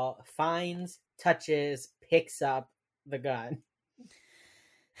wall, finds, touches, picks up the gun.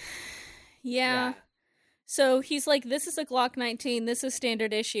 Yeah. So he's like, this is a Glock 19, this is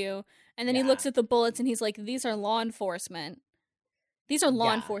standard issue. And then he looks at the bullets and he's like, these are law enforcement. These are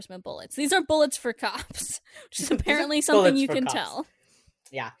law enforcement bullets. These are bullets for cops, which is apparently something you can tell.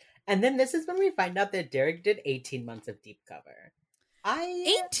 Yeah. And then this is when we find out that Derek did 18 months of deep cover.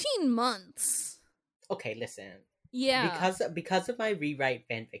 18 months? Okay, listen. Yeah. Because of my rewrite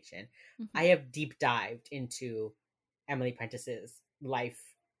fanfiction, I have deep dived into Emily Prentice's life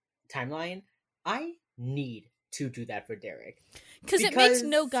timeline. I need to do that for Derek. Because it makes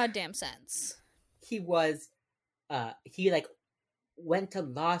no goddamn sense. He was, he like went to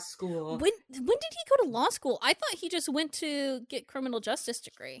law school. When did he go to law school? I thought he just went to get criminal justice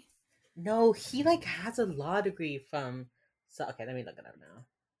degree. No, he like has a law degree from. So okay, let me look it up now.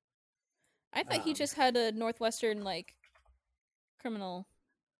 I thought he just had a Northwestern like criminal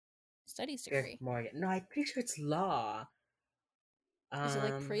studies degree. Morgan. No, I'm pretty sure it's law. Is it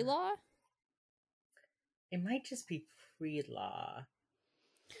like pre-law? It might just be pre-law.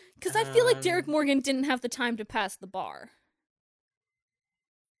 Because I feel like Derek Morgan didn't have the time to pass the bar.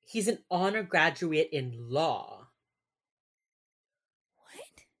 He's an honor graduate in law.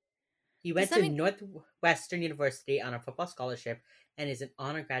 What? He went to Northwestern University on a football scholarship and is an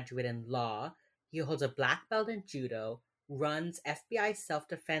honor graduate in law. He holds a black belt in judo, runs FBI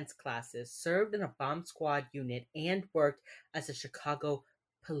self-defense classes, served in a bomb squad unit, and worked as a Chicago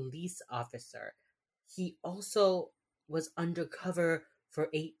police officer. He also was undercover for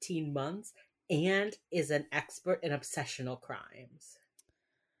 18 months and is an expert in obsessional crimes.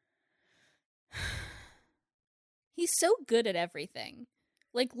 He's so good at everything.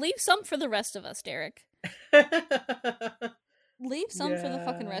 Like, leave some for the rest of us, Derek. Leave some for the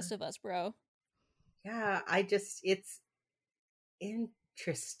fucking rest of us, bro. Yeah, it's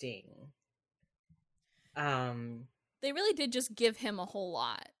interesting. They really did just give him a whole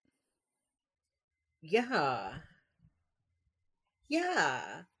lot. Yeah.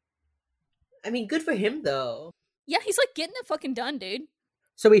 I mean, good for him, though. Yeah, he's like getting it fucking done, dude.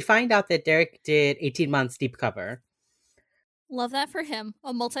 So we find out that Derek did 18 months deep cover. Love that for him.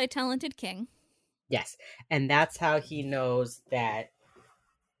 A multi-talented king. Yes. And that's how he knows that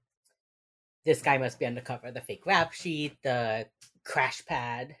this guy must be undercover. The fake rap sheet, the crash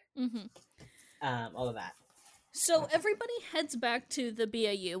pad, all of that. So everybody heads back to the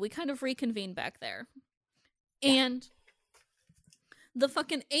BAU. We kind of reconvene back there. And the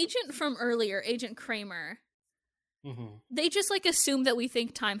fucking agent from earlier, Agent Kramer, they just like assume that we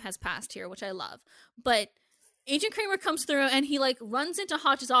think time has passed here, which I love. But Agent Kramer comes through and he like runs into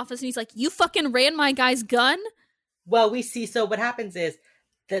Hotch's office and he's like, "You fucking ran my guy's gun?" Well, we see, so what happens is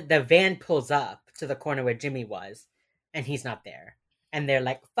the van pulls up to the corner where Jimmy was and he's not there. And they're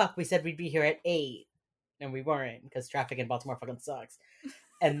like, "Fuck, we said we'd be here at 8. And we weren't because traffic in Baltimore fucking sucks."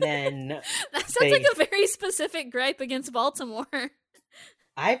 And then that sounds like a very specific gripe against Baltimore.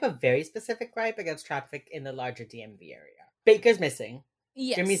 I have a very specific gripe against traffic in the larger DMV area. Baker's missing.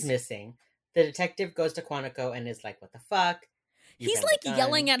 Yes. Jimmy's missing. The detective goes to Quantico and is like, "What the fuck?" He's like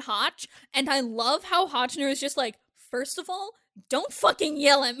yelling at Hotch, and I love how Hotchner is just like, "First of all, don't fucking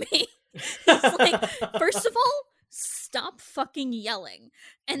yell at me." He's like, "First of all, stop fucking yelling."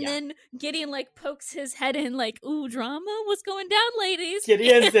 And then Gideon like pokes his head in like, "Ooh, drama? What's going down, ladies?"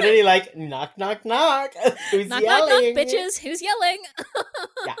 Gideon's literally like, "Knock, knock, knock. Who's knock, yelling? Knock, knock, bitches. Who's yelling?"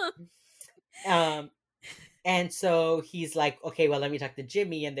 Yeah. And so he's like, "Okay, well, let me talk to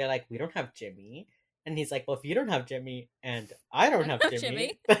Jimmy." And they're like, "We don't have Jimmy." And he's like, "Well, if you don't have Jimmy and I don't have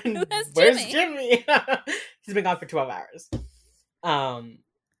Jimmy, then who has where's Jimmy?" He's been gone for 12 hours.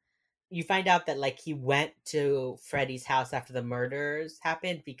 You find out that like he went to Freddy's house after the murders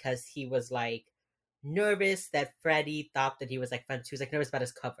happened because he was like nervous that Freddy thought that he was like friends. He was like nervous about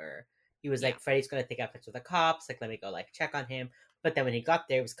his cover. He was like, "Freddy's gonna take offense with the cops. Like, let me go like check on him." But then when he got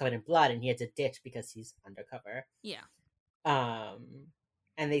there, it was covered in blood, and he had to ditch because he's undercover. Yeah.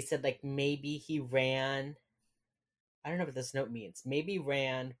 And they said like maybe he ran. I don't know what this note means. Maybe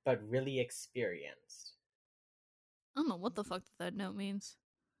ran, but really experienced. I don't know what the fuck that note means.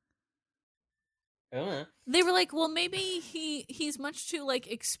 I don't know. They were like, well, maybe he's much too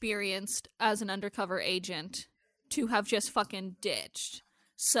like experienced as an undercover agent to have just fucking ditched.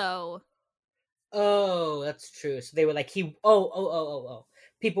 So Oh, that's true. So they were like, oh.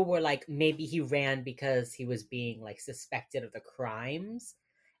 People were like, maybe he ran because he was being like suspected of the crimes.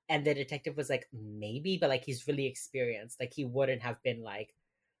 And the detective was like, maybe, but like he's really experienced. Like he wouldn't have been like,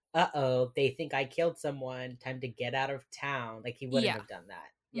 uh-oh, they think I killed someone. Time to get out of town. Like he wouldn't Yeah. have done that.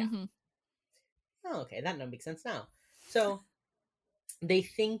 Yeah. Mm-hmm. Oh, okay, that makes sense now. So they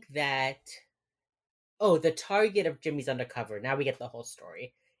think that the target of Jimmy's undercover, now we get the whole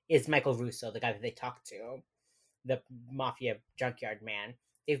story, is Michael Russo, the guy that they talked to, the mafia junkyard man.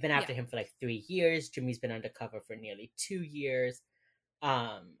 They've been Yeah. after him for like 3 years. Jimmy's been undercover for nearly 2 years.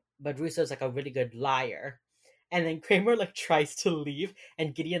 But Russo's like a really good liar. And then Kramer like tries to leave,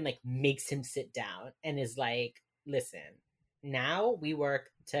 and Gideon like makes him sit down and is like, "Listen, now we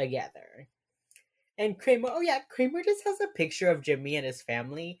work together." And Kramer just has a picture of Jimmy and his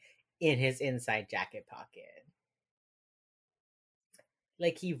family in his inside jacket pocket.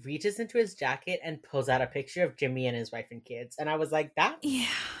 Like he reaches into his jacket and pulls out a picture of Jimmy and his wife and kids, and I was like, "That's Yeah.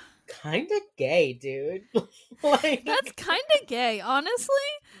 kind of gay, dude." Like, That's kind of gay, honestly.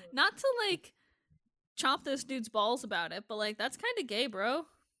 Not to like chop this dude's balls about it, but like that's kind of gay, bro.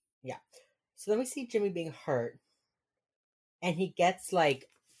 yeah. So then we see Jimmy being hurt, and he gets like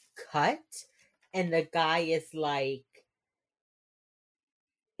cut, and the guy is like,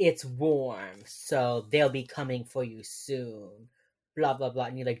 "It's warm, so they'll be coming for you soon." Blah blah blah,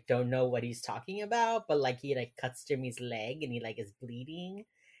 and you like don't know what he's talking about, but like he like cuts Jimmy's leg, and he like is bleeding,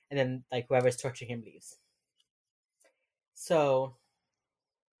 and then like whoever's torturing him leaves. So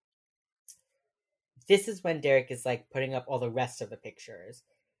this is when Derek is like putting up all the rest of the pictures,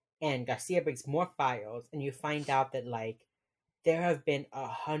 and Garcia brings more files, and you find out that like there have been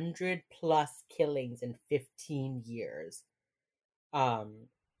 100+ killings in 15 years.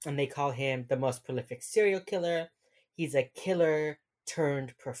 And they call him the most prolific serial killer. He's a killer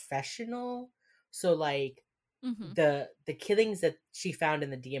turned professional. So like Mm-hmm. the killings that she found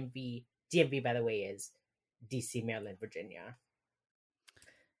in the DMV by the way is DC, Maryland, Virginia.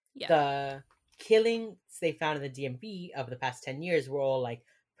 Yeah. The killings they found in the DMV of the past 10 years were all like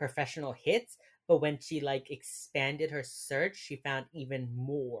professional hits, but when she like expanded her search, she found even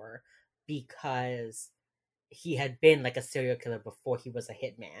more because he had been like a serial killer before he was a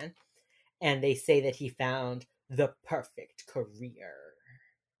hitman. And they say that he found the perfect career.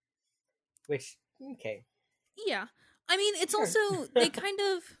 Which, okay. Yeah. I mean, it's Sure. also they kind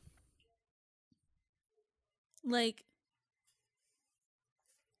of like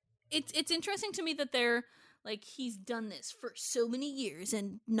it's interesting to me that they're like he's done this for so many years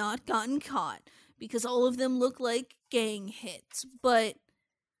and not gotten caught because all of them look like gang hits. But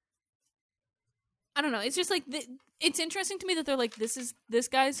I don't know. It's just like it's interesting to me that they're like this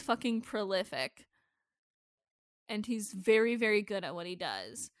guy's fucking prolific and he's very very good at what he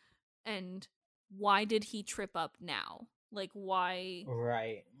does. And why did he trip up now? Like why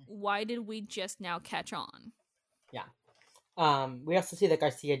Right. why did we just now catch on? Yeah. We also see that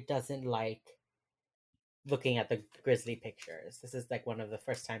Garcia doesn't like looking at the grisly pictures. This is like one of the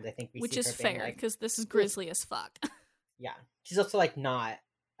first times I think we Which see is her being fair like, because this is grisly as fuck. yeah. She's also like not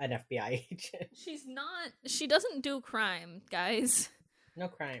an FBI agent. She's not. She doesn't do crime, guys. No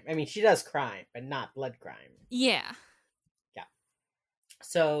crime. I mean, she does crime, but not blood crime. Yeah. Yeah.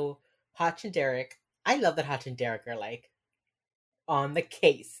 So Hotch and Derek, I love that Hotch and Derek are like on the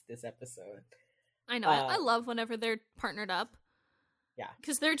case this episode. I know. I love whenever they're partnered up. Yeah.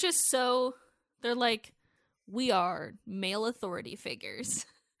 Because they're just so. They're like, we are male authority figures.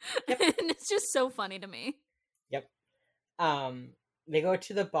 Yep. And it's just so funny to me. Yep. They go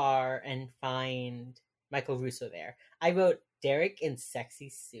to the bar and find Michael Russo there. I wrote Derek in sexy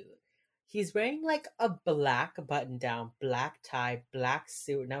suit. He's wearing like a black button down, black tie, black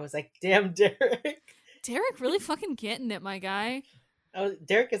suit, and I was like, damn, Derek. Derek really fucking getting it, my guy.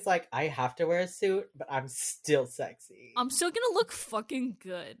 Derek is like, I have to wear a suit, but I'm still sexy. I'm still gonna look fucking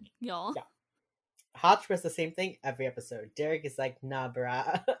good, y'all. Yeah. Hotch was the same thing every episode. Derek is like, nah,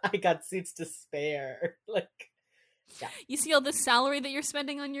 brah, I got suits to spare. Like, yeah. You see all the salary that you're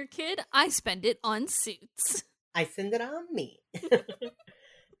spending on your kid? I spend it on suits. I send it on me.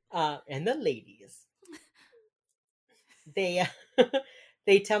 And the ladies. They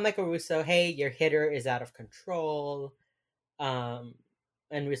they tell Michael Russo, hey, your hitter is out of control.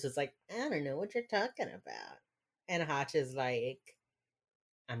 And Russo's like, I don't know what you're talking about. And Hotch is like,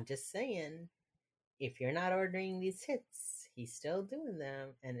 I'm just saying, if you're not ordering these hits, he's still doing them,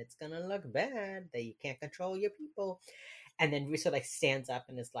 and it's gonna look bad that you can't control your people. And then Russo like stands up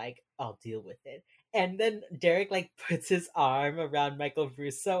and is like, I'll deal with it. And then Derek like puts his arm around Michael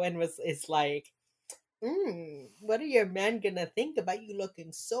Russo and is like, what are your men gonna think about you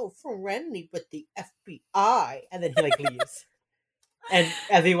looking so friendly with the FBI? And then he like leaves. And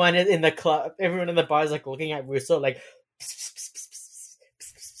everyone in the club, everyone in the bar is like looking at Russo like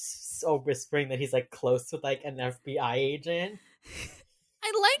so whispering that he's like close with like an FBI agent.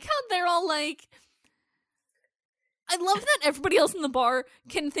 I like how they're all like, I love that everybody else in the bar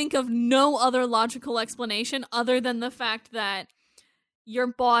can think of no other logical explanation other than the fact that your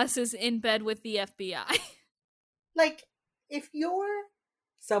boss is in bed with the FBI. Like, if you're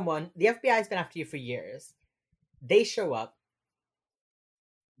someone, the FBI's been after you for years, they show up,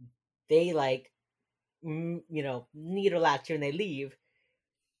 they like, needle at you and they leave.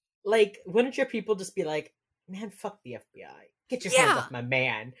 Like, wouldn't your people just be like, man, fuck the FBI. Get your hands off my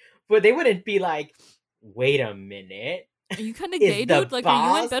man. But they wouldn't be like, wait a minute. Are you kind of gay, dude? Like,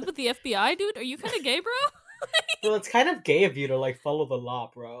 are you in bed with the FBI, dude? Are you kind of gay, bro? Well, it's kind of gay of you to like follow the law,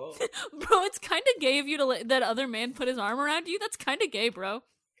 bro. Bro, it's kind of gay of you to let that other man put his arm around you. That's kind of gay, bro.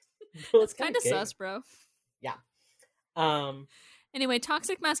 That's kind of sus, bro. Yeah. Anyway,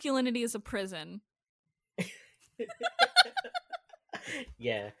 toxic masculinity is a prison.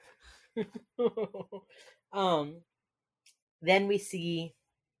 Yeah. Then we see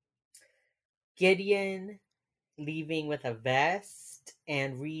Gideon leaving with a vest,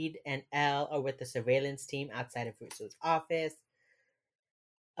 and Reed and Elle are with the surveillance team outside of Russo's office.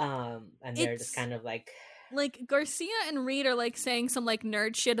 And they're just kind of like Garcia and Reed are like saying some like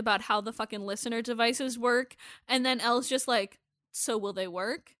nerd shit about how the fucking listener devices work, and then Elle's just like, so will they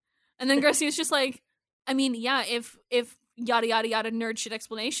work? And then Garcia's just like, I mean, yeah, if yada yada yada nerd shit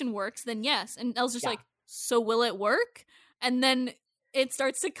explanation works, then yes. And Elle's just like, so will it work? And then it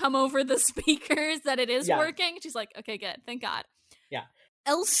starts to come over the speakers that it is working. She's like, okay, good, thank God. Yeah.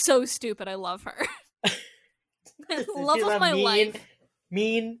 Elle's so stupid. I love her. Love of my life.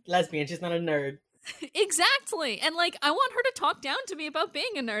 Mean lesbian. She's not a nerd. Exactly. And like, I want her to talk down to me about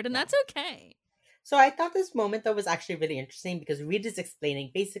being a nerd, and that's okay. So I thought this moment though was actually really interesting because Reed is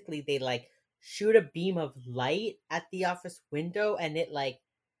explaining basically they like shoot a beam of light at the office window and it like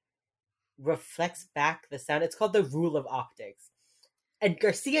reflects back the sound. It's called the rule of optics. And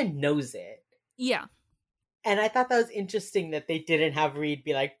Garcia knows it. Yeah. And I thought that was interesting that they didn't have Reed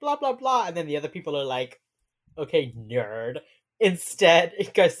be like, blah, blah, blah. And then the other people are like, okay, nerd. Instead,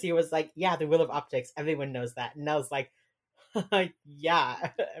 Garcia was like, yeah, the rule of optics. Everyone knows that. And I was like, yeah.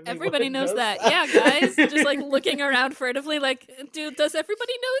 Everybody knows that. Yeah, guys. Just like looking around furtively like, dude, does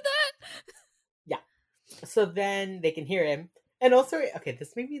everybody know that? Yeah. So then they can hear him. And also, okay,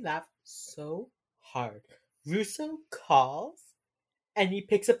 this made me laugh so hard. Russo calls and he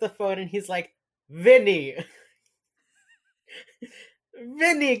picks up the phone and he's like, Vinny,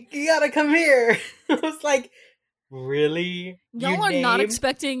 you gotta come here. I was like, really? Y'all are not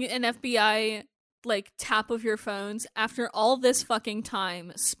expecting an FBI like tap of your phones after all this fucking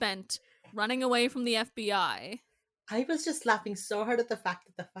time spent running away from the FBI. I was just laughing so hard at the fact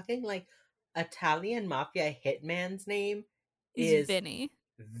that the fucking like Italian mafia hitman's name is Vinny.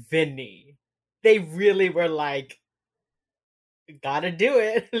 They really were like, gotta do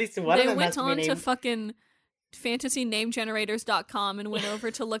it. At least one of them has to be named. They went on to fucking fantasynamegenerators.com and went over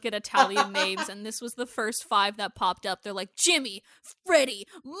to look at Italian names, and this was the first 5 that popped up. They're like, Jimmy, Freddie,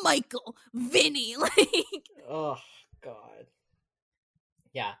 Michael, Vinny. Like, oh god.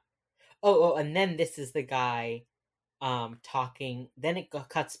 Yeah. Oh, and then this is the guy talking. Then it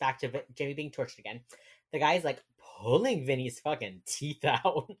cuts back to Jimmy being tortured again. The guy's like pulling Vinny's fucking teeth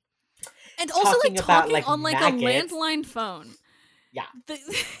out. And also talking about, on like maggots. A landline phone. Yeah.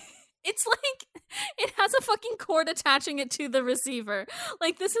 It's like it has a fucking cord attaching it to the receiver.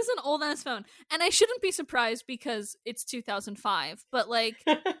 Like, this is an old ass phone. And I shouldn't be surprised because it's 2005. But like,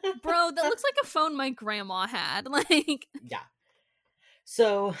 bro, that looks like a phone my grandma had. Like, yeah.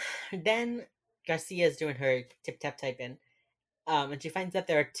 So then Garcia is doing her tip-tap type in. And she finds that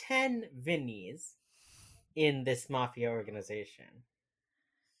there are 10 Vinnies in this mafia organization.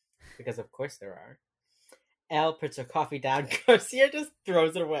 Because of course there are. Elle puts her coffee down. Garcia just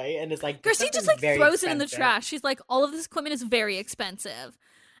throws it away and is like, Garcia just like throws it in the trash. She's like, all of this equipment is very expensive.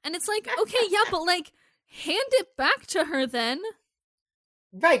 And it's like, okay, yeah, but like, hand it back to her then.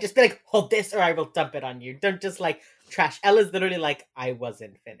 Right, just be like, hold this or I will dump it on you. Don't just like trash. Elle is literally like, I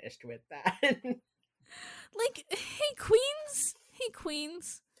wasn't finished with that. Like, hey queens.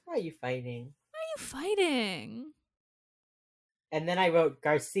 Why are you fighting? And then I wrote,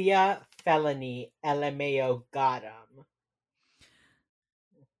 Garcia, felony, LMAO, got him.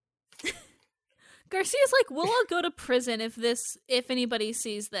 Garcia's like, we'll all go to prison if anybody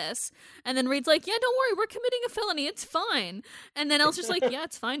sees this. And then Reed's like, yeah, don't worry, we're committing a felony, it's fine. And then Elle's just like, yeah,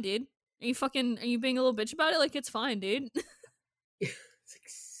 it's fine, dude. Are you being a little bitch about it? Like, it's fine, dude. It's like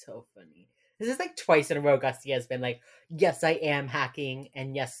so funny. This is like twice in a row Gusty has been like, yes, I am hacking,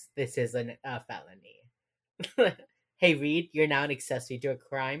 and yes, this is a felony. Hey, Reed, you're now an accessory to a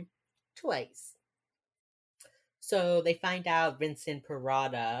crime. Twice. So they find out Vincent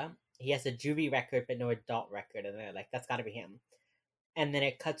Parada, he has a juvie record but no adult record, and they're like, that's gotta be him. And then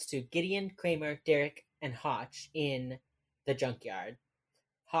it cuts to Gideon, Kramer, Derek, and Hotch in the junkyard.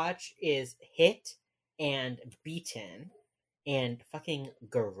 Hotch is hit and beaten and fucking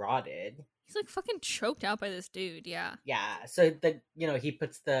garroted. He's like fucking choked out by this dude, yeah. Yeah, so he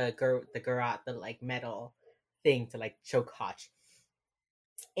puts the garrote, the like metal thing to like choke Hotch.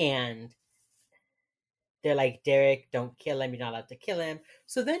 And they're like, Derek, don't kill him, you're not allowed to kill him.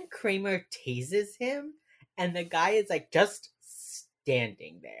 So then Kramer tases him, and the guy is like just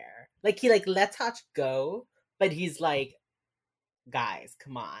standing there. Like he like lets Hotch go, but he's like, guys,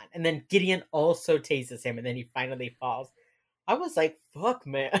 come on. And then Gideon also tases him, and then he finally falls. I was like, fuck,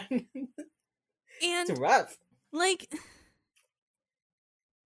 man. And it's rough. Like,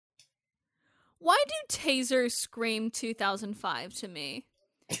 why do tasers scream 2005 to me?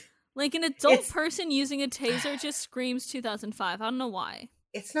 Like, an adult person using a taser just screams 2005. I don't know why.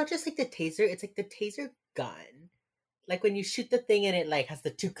 It's not just like the taser, it's like the taser gun. Like when you shoot the thing and it like has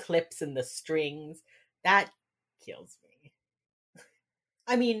the two clips and the strings. That kills me.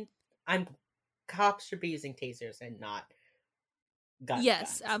 I mean, cops should be using tasers and not guns.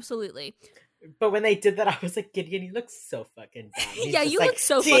 Yes, absolutely. But when they did that, I was like, Gideon, you look so fucking dumb. Yeah, you look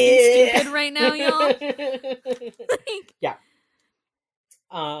so fucking stupid right now, y'all. Yeah.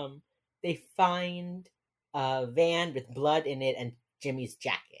 They find a van with blood in it and Jimmy's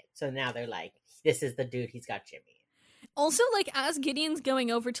jacket. So now they're like, this is the dude, he's got Jimmy. Also, like, as Gideon's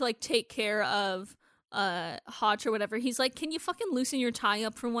going over to, like, take care of Hotch or whatever, he's like, can you fucking loosen your tie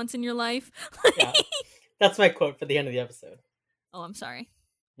up for once in your life? Yeah. That's my quote for the end of the episode. Oh, I'm sorry.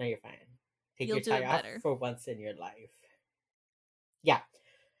 No, you're fine. You'll your tie off for once in your life. Yeah.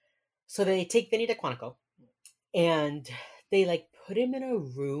 So they take Vinny to Quantico, and they like put him in a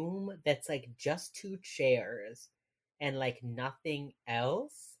room that's like just two chairs and like nothing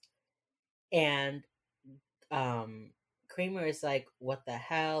else. And Kramer is like, what the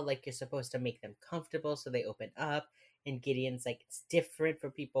hell? Like, you're supposed to make them comfortable, so they open up. And Gideon's like, it's different for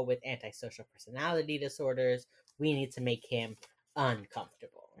people with antisocial personality disorders. We need to make him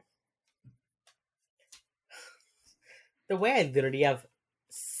uncomfortable. The way I literally have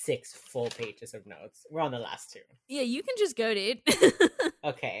 6 full pages of notes. We're on the last 2. Yeah, you can just go, dude.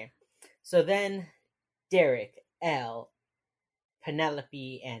 Okay. So then Derek, Elle,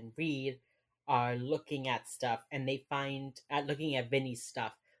 Penelope, and Reed are looking at stuff, and they looking at Vinny's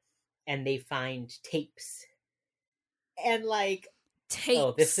stuff, and they find tapes. And like, tapes.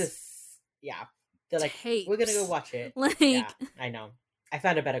 Oh, this is, yeah. They're like, tapes. We're gonna go watch it. Like, yeah, I know. I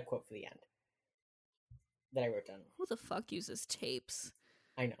found a better quote for the end that I wrote down. Who the fuck uses tapes?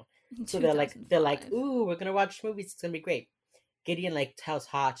 I know. So they're like, ooh, we're gonna watch movies. It's gonna be great. Gideon like tells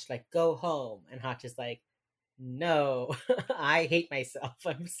Hotch like, go home, and Hotch is like, no, I hate myself.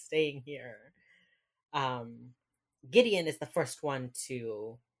 I'm staying here. Gideon is the first one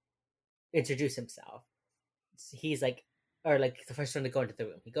to introduce himself. He's like, or like the first one to go into the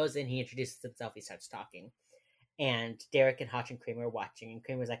room. He goes in, he introduces himself, he starts talking. And Derek and Hotch and Kramer are watching, and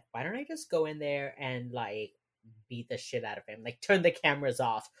Kramer's like, why don't I just go in there and like beat the shit out of him? Like, turn the cameras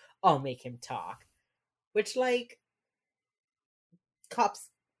off. I'll make him talk. Which, like, cops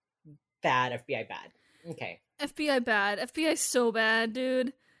bad, FBI bad. Okay. FBI bad. FBI so bad,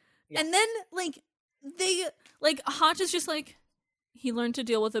 dude. Yes. And then, Hotch is just like, he learned to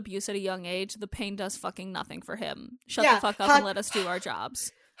deal with abuse at a young age. The pain does fucking nothing for him. Shut the fuck up and let us do our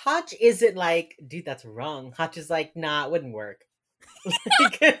jobs. Hotch isn't like, dude, that's wrong. Hotch is like, nah, it wouldn't work.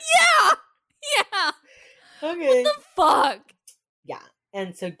 Yeah! Okay. What the fuck? Yeah.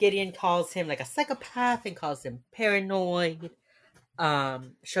 And so Gideon calls him like a psychopath and calls him paranoid.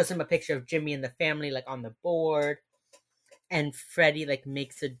 Shows him a picture of Jimmy and the family like on the board. And Freddie like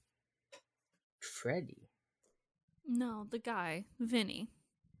makes a... Freddie? No, the guy. Vinny.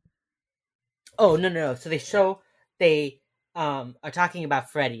 Oh, no. So they are talking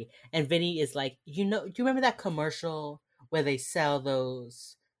about Freddie, and Vinny is like, do you remember that commercial where they sell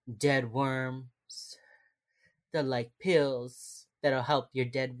those dead worms? The like pills that'll help your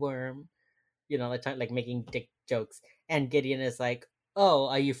dead worm. Like making dick jokes. And Gideon is like, oh,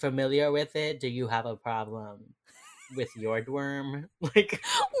 are you familiar with it? Do you have a problem with your worm? Like,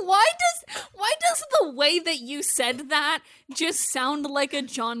 why does the way that you said that just sound like a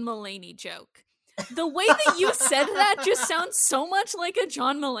John Mulaney joke? The way that you said that just sounds so much like a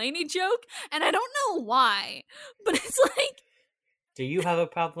John Mulaney joke, and I don't know why, but it's like... Do you have a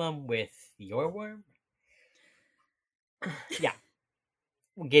problem with your worm? Yeah.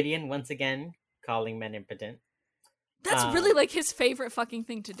 Gideon, once again, calling men impotent. That's really, like, his favorite fucking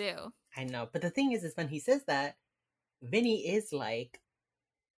thing to do. I know, but the thing is when he says that, Vinny is like,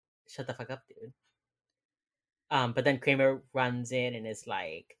 shut the fuck up, dude. But then Kramer runs in and is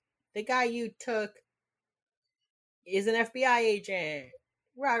like, the guy you took is an FBI agent.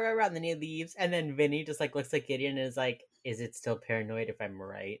 Rah, rah, rah. And then he leaves. And then Vinny just like looks at Gideon and is like, is it still paranoid if I'm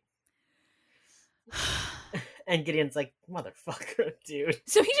right? And Gideon's like, motherfucker, dude.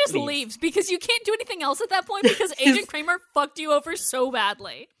 So he just leaves because you can't do anything else at that point because Agent Kramer fucked you over so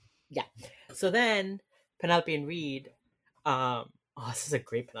badly. Yeah. So then Penelope and Reed, this is a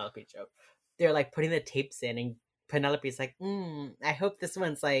great Penelope joke. They're like putting the tapes in and Penelope's like, I hope this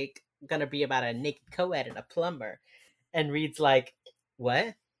one's like gonna be about a naked co-ed and a plumber. And Reed's like,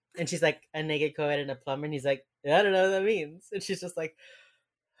 what? And she's like, a naked co-ed and a plumber. And he's like, I don't know what that means. And she's just like,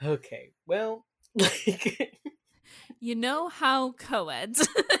 okay, well, like, you know how co-eds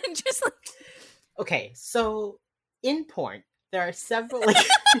just like... Okay, so in porn, there are several like...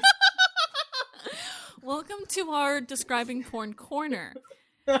 Welcome to our describing porn corner.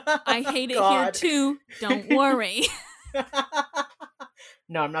 I hate it here too. Don't worry.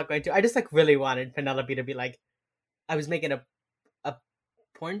 No, I'm not going to. I just like really wanted Penelope to be like, I was making a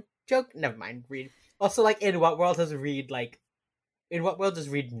porn joke. Never mind. Reed. Also, like, in what world does Reed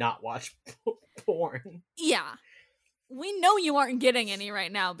not watch porn? Yeah, we know you aren't getting any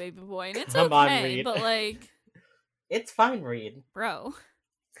right now, baby boy, and it's Come okay. on, Reed. But like, it's fine, Reed. Bro.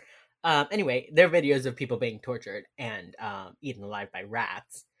 Anyway, there are videos of people being tortured and eaten alive by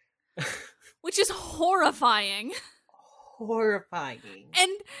rats. Which is horrifying. Horrifying.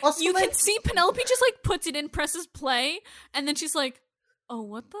 And also, you can see Penelope just like puts it in, presses play, and then she's like, oh,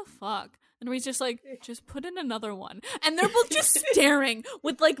 what the fuck? And Reed's just like, just put in another one. And they're both just staring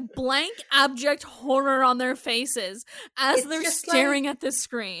with like blank, abject horror on their faces as they're staring at this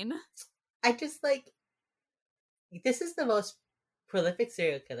screen. I just like, this is the most prolific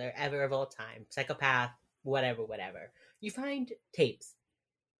serial killer ever of all time. Psychopath, whatever. You find tapes.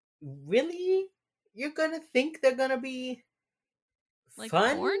 Really? You're gonna think they're gonna be like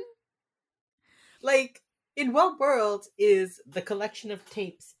fun? Porn? Like, in what world is the collection of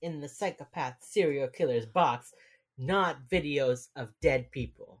tapes in the psychopath serial killer's box not videos of dead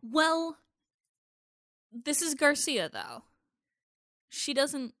people? Well, this is Garcia, though. She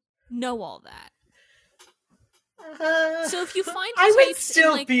doesn't know all that. So if you find I would tapes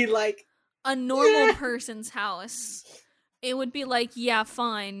still in, like, be like, a normal person's house, it would be like, yeah,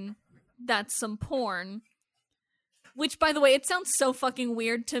 fine, that's some porn. Which, by the way, it sounds so fucking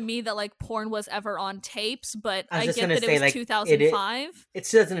weird to me that like porn was ever on tapes, but I get that it was 2005.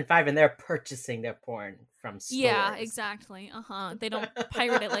 It's 2005 and they're purchasing their porn from stores. Yeah, exactly. They don't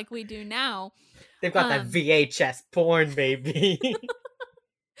pirate it like we do now. They've got that VHS porn, baby.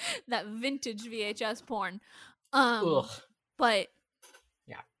 That vintage VHS porn. Ugh. But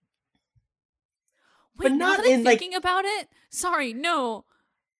yeah. Wait, but not now that I'm thinking about it. Sorry, no.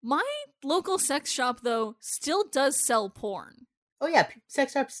 My local sex shop though still does sell porn. Oh yeah,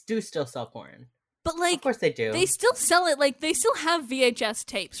 sex shops do still sell porn. But like, of course they do. They still sell it. Like they still have VHS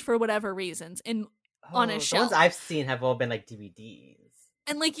tapes for whatever reasons on a shelf. The ones I've seen have all been like DVDs.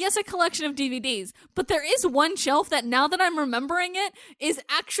 And like, yes, a collection of DVDs, but there is one shelf that, now that I'm remembering it, is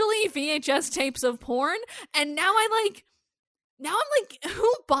actually VHS tapes of porn. And now I'm like,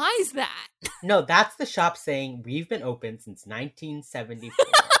 who buys that? No, that's the shop saying we've been open since 1974.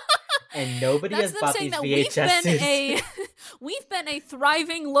 And nobody has bought these VHSs. We've been a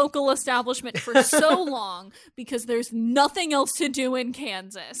thriving local establishment for so long because there's nothing else to do in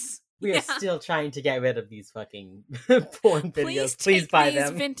Kansas. We are still trying to get rid of these fucking porn videos. Please buy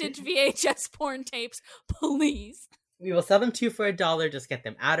them. Vintage VHS porn tapes, please. We will sell them to you for $1. Just get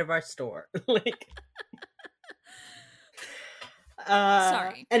them out of our store.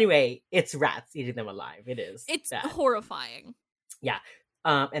 Sorry. Anyway, it's rats eating them alive. It is. It's bad. Horrifying. Yeah.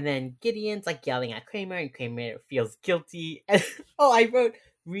 And then Gideon's like yelling at Kramer, and Kramer feels guilty. And, I wrote,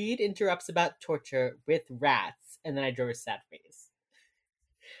 Reed interrupts about torture with rats, and then I drew a sad face.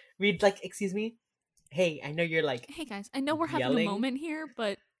 Reed, like, excuse me? Hey, I know you're like... Hey guys, I know we're having a moment here,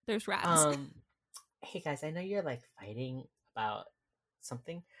 but there's rats. Hey guys, I know you're like fighting about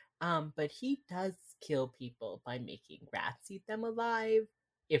something, but he does kill people by making rats eat them alive,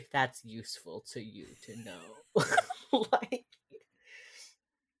 if that's useful to you to know.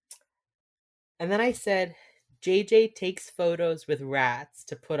 And then I said, JJ takes photos with rats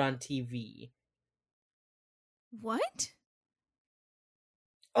to put on TV. What?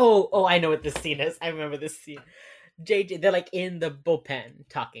 Oh, I know what this scene is. I remember this scene. JJ, they're like in the bullpen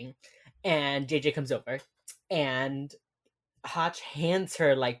talking, and JJ comes over, and Hotch hands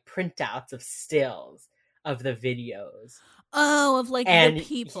her like printouts of stills of the videos. Oh, of like And the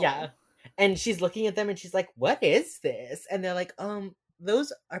people. yeah. And she's looking at them and she's like, "What is this?" And they're like,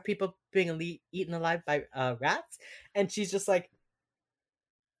 those are people being eaten alive by rats." And she's just like,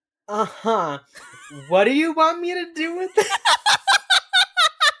 "Uh-huh. What do you want me to do with this?"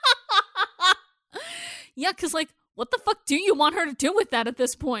 Yeah, because like, what the fuck do you want her to do with that at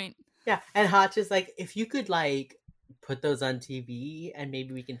this point? Yeah, and Hotch is like, "If you could like put those on TV and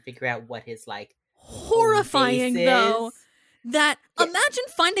maybe we can figure out what his like horrifying though. That yeah. Imagine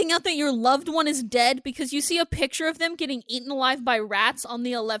finding out that your loved one is dead because you see a picture of them getting eaten alive by rats on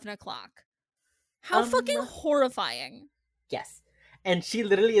the 11 o'clock. How fucking horrifying. Yes. And she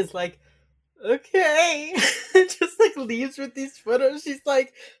literally is like, "Okay." Just like leaves with these photos. She's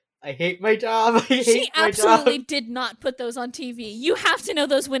like, "I hate my job. She absolutely did not put those on TV. You have to know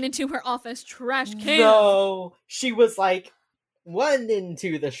those went into her office trash can. No, she was like, 1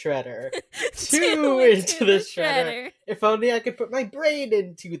 into the shredder, 2 into the shredder. If only I could put my brain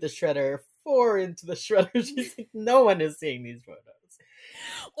into the shredder, 4 into the shredder. She's like, no one is seeing these photos.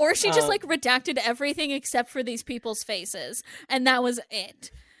 Or she just like redacted everything except for these people's faces, and that was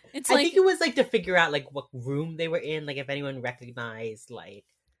it. I think it was like to figure out like what room they were in, like if anyone recognized like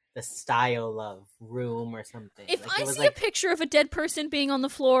the style of room or something. If like, I see a picture of a dead person being on the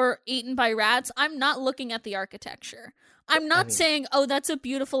floor eaten by rats, I'm not looking at the architecture. I'm not saying, oh, that's a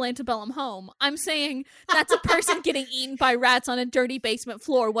beautiful antebellum home. I'm saying that's a person getting eaten by rats on a dirty basement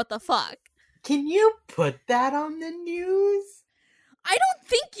floor. What the fuck? Can you put that on the news? I don't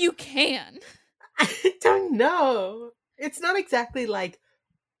think you can. I don't know. It's not exactly like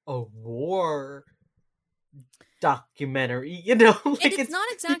a war documentary, you know? Like it's not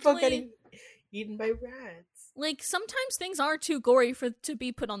exactly people getting eaten by rats. Like sometimes things are too gory to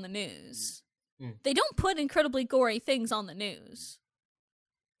be put on the news. They don't put incredibly gory things on the news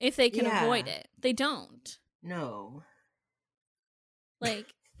if they can avoid it. They don't. No. Like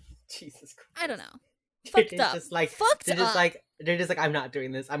Jesus Christ. I don't know. Fucked up. Just like, Fucked they're up. just like, I'm not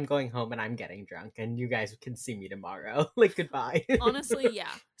doing this. I'm going home and I'm getting drunk, and you guys can see me tomorrow. Like, goodbye. Honestly, yeah.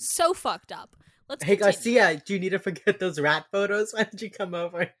 So fucked up. Let's Hey, continue. Garcia, do you need to forget those rat photos? Why don't you come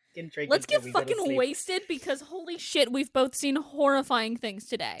over and drink? Let's get fucking wasted because holy shit, we've both seen horrifying things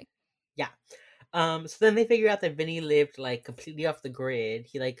today. Yeah. So then they figure out that Vinny lived like completely off the grid.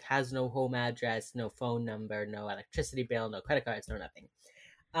 He like has no home address, no phone number, no electricity bill, no credit cards, no nothing.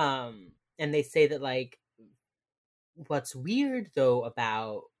 And they say that like what's weird though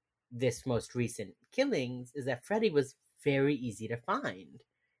about this most recent killings is that Freddy was very easy to find.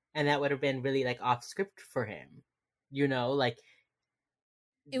 And that would have been really like off script for him. You know, like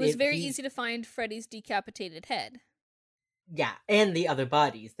it was very easy to find Freddy's decapitated head. Yeah, and the other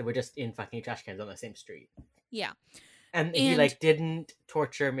bodies that were just in fucking trash cans on the same street. Yeah. And he like didn't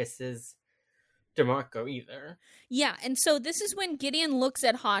torture Mrs. DeMarco either. Yeah, and so this is when Gideon looks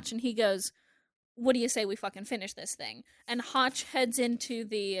at Hotch and he goes, "What do you say we fucking finish this thing?" And Hotch heads into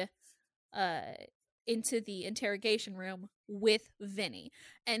the interrogation room with Vinny.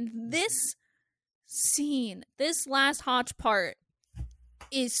 And this scene, this last Hotch part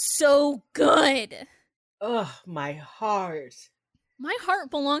is so good. Ugh, my heart. My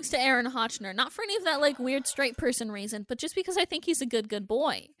heart belongs to Aaron Hotchner, not for any of that like weird straight person reason, but just because I think he's a good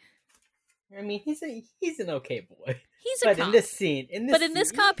boy. I mean, he's an okay boy. He's a cop. In this scene, in this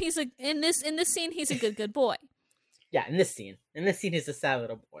scene, he's a good boy. Yeah, in this scene, he's a sad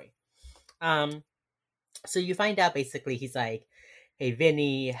little boy. So you find out basically he's like, "Hey,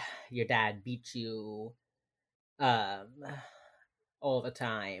 Vinny, your dad beat you, all the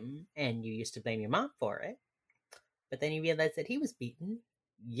time, and you used to blame your mom for it. But then you realize that he was beaten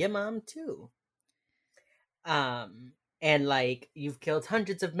your mom too. And like, you've killed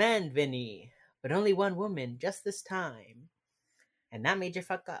hundreds of men, Vinny, but only one woman just this time. And that made you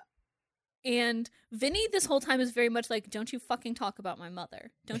fuck up." And Vinny this whole time is very much like, "Don't you fucking talk about my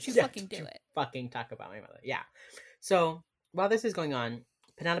mother. Don't you fucking do it. Fucking talk about my mother." Yeah. So while this is going on,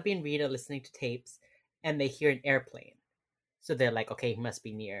 Penelope and Reed are listening to tapes and they hear an airplane. So they're like, okay, he must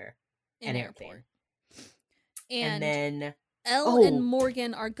be near an airplane. And then Elle and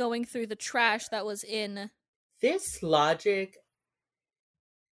Morgan are going through the trash that was in... This logic,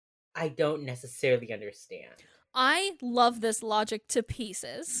 I don't necessarily understand. I love this logic to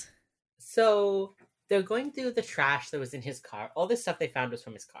pieces. So they're going through the trash that was in his car. All this stuff they found was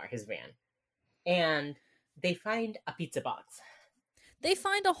from his car, his van. And they find a pizza box. They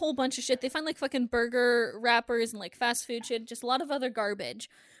find a whole bunch of shit. They find like fucking burger wrappers and like fast food shit, just a lot of other garbage.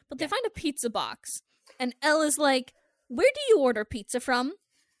 But they find a pizza box. And Elle is like, where do you order pizza from?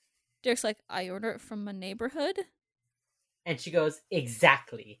 Derek's like, I order it from my neighborhood. And she goes,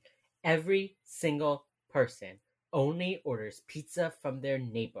 exactly. Every single person only orders pizza from their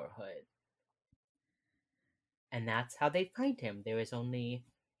neighborhood. And that's how they find him. There is only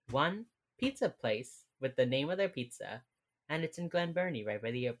one pizza place with the name of their pizza, and it's in Glen Burnie, right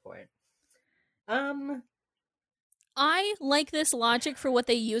by the airport. I like this logic for what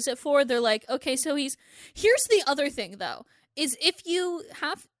they use it for. They're like, okay, so here's the other thing though, is if you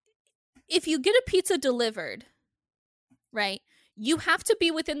get a pizza delivered, right, you have to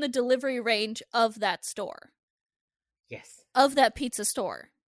be within the delivery range of that store. Yes. Of that pizza store.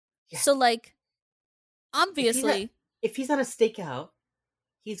 Yes. So like, obviously, if he's at a stakeout,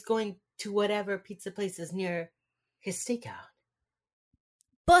 he's going to whatever pizza place is near his stakeout.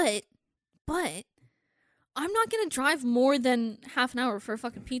 But I'm not gonna drive more than half an hour for a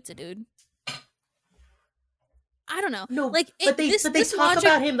fucking pizza, dude. I don't know. No, like this talk logic,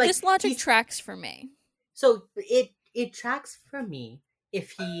 about him like this logic tracks for me. So it tracks for me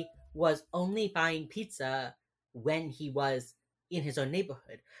if he was only buying pizza when he was in his own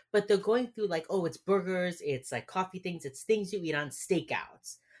neighborhood. But they're going through like, oh, it's burgers, it's like coffee things, it's things you eat on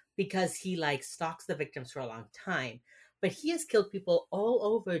stakeouts, because he like stalks the victims for a long time. But he has killed people all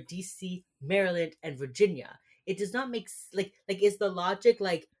over DC, Maryland, and Virginia. It does not make like is the logic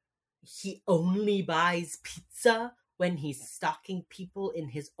like he only buys pizza when he's stalking people in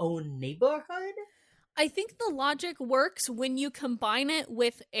his own neighborhood? I think the logic works when you combine it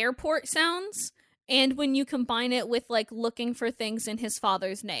with airport sounds and when you combine it with like looking for things in his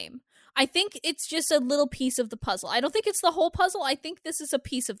father's name. I think it's just a little piece of the puzzle. I don't think it's the whole puzzle. I think this is a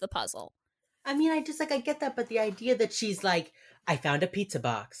piece of the puzzle. I mean, I get that, but the idea that she's like, I found a pizza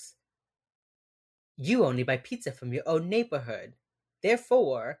box. You only buy pizza from your own neighborhood.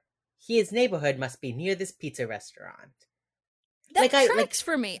 Therefore, his neighborhood must be near this pizza restaurant. That tracks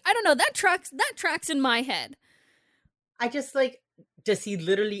for me. I don't know. That tracks in my head. I just like, does he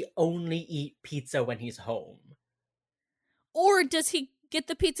literally only eat pizza when he's home? Or does he get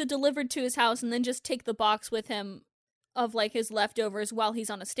the pizza delivered to his house and then just take the box with him of like his leftovers while he's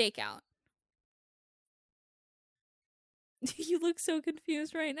on a stakeout? You look so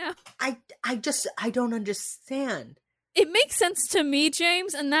confused right now. I don't understand. It makes sense to me,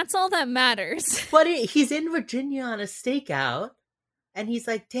 James, and that's all that matters. But he's in Virginia on a stakeout, and he's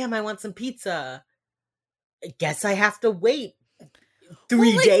like, damn, I want some pizza. I guess I have to wait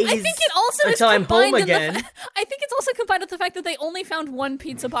 3 days I think it also until I'm home again. I think it's also combined with the fact that they only found one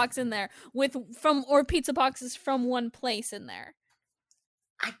pizza box in there or pizza boxes from one place in there.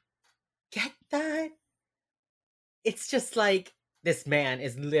 I get that. It's just like, this man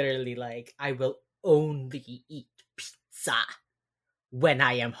is literally like, I will only eat pizza when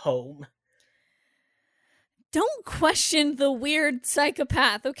I am home. Don't question the weird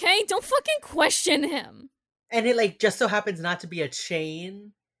psychopath, okay? Don't fucking question him. And it like just so happens not to be a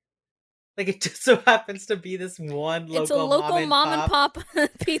chain. Like it just so happens to be this one local It's a local mom and pop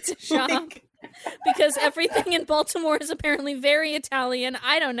pizza shop. Like... because everything in Baltimore is apparently very Italian.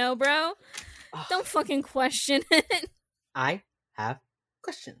 I don't know, bro. Don't fucking question it. I have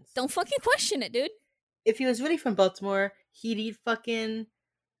questions. Don't fucking question it, dude. If he was really from Baltimore, he'd eat fucking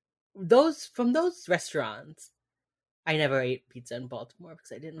those restaurants. I never ate pizza in Baltimore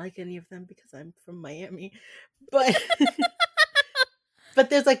because I didn't like any of them because I'm from Miami. But but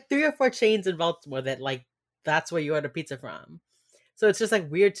there's like 3 or 4 chains in Baltimore that like that's where you order pizza from. So it's just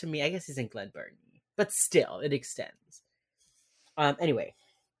like weird to me. I guess he's in Glen Burnie, but still it extends. Anyway.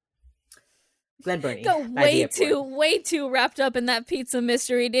 Glen Burnie. Go way too wrapped up in that pizza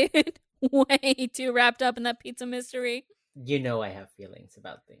mystery, dude. Way too wrapped up in that pizza mystery. You know I have feelings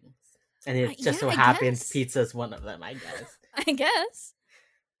about things. And it just so happens pizza's one of them, I guess. I guess.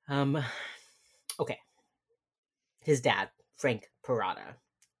 Okay. His dad, Frank Parada.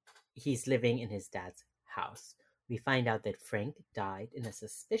 He's living in his dad's house. We find out that Frank died in a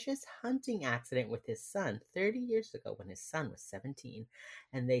suspicious hunting accident with his son 30 years ago when his son was 17.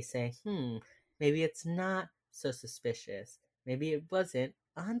 And they say, maybe it's not so suspicious. Maybe it wasn't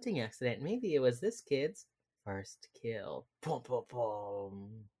a hunting accident. Maybe it was this kid's first kill. Boom, boom, boom.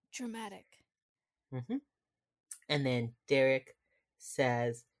 Dramatic. Mm-hmm. And then Derek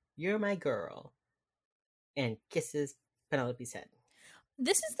says, "You're my girl," and kisses Penelope's head.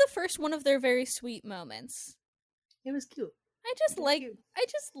 This is the first one of their very sweet moments. It was cute. I just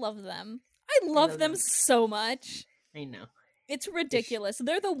love them. I love them so much. I know. It's ridiculous.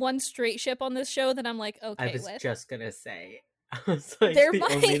 They're the one straight ship on this show that I'm like, okay with. I was just gonna say, So it's They're the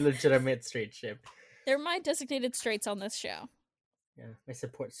only legitimate straight ship. They're my designated straights on this show. Yeah, I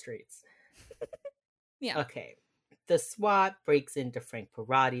support straights. Yeah. Okay. The SWAT breaks into Frank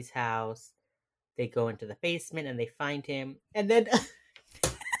Parati's house. They go into the basement and they find him. And then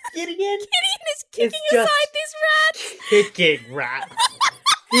Gideon is kicking aside these rats. Kicking rats.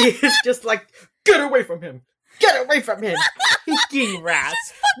 He is just like, get away from him. Get away from him. Kicking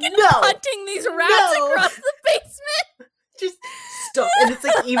rats. Just fucking hunting these rats across the basement. Just stop. And it's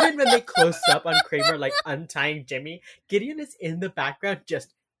like, even when they close up on Kramer, like untying Jimmy, Gideon is in the background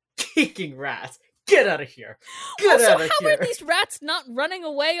just kicking rats. Get out of here. Get out of how here. are these rats not running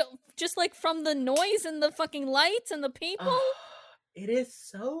away just like from the noise and the fucking lights and the people? It is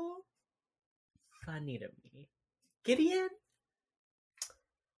so funny to me. Gideon,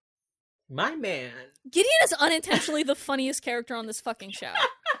 my man. Gideon is unintentionally the funniest character on this fucking show.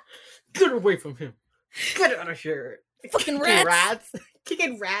 Get away from him. Get out of here. Fucking Kicking rats.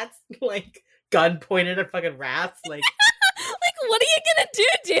 Kicking rats. Like, gun pointed at fucking rats. Like, like, what are you gonna do,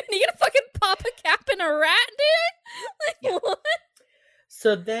 dude? Are you gonna fucking pop a cap in a rat, dude? Like, what?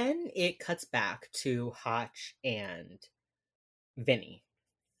 So then it cuts back to Hotch and Vinny.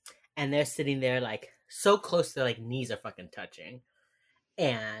 And they're sitting there, like, so close their, like, knees are fucking touching.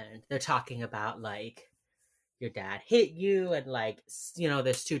 And they're talking about, like, your dad hit you, and, like, you know,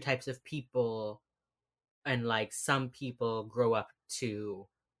 there's two types of people, and, like, some people grow up to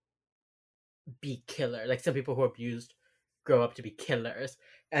be killer. Like, some people who are abused grow up to be killers.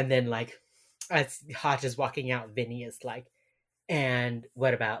 And then, like, as Hotch is walking out, Vinny is like, and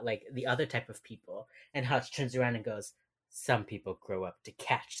what about, like, the other type of people? And Hotch turns around and goes, some people grow up to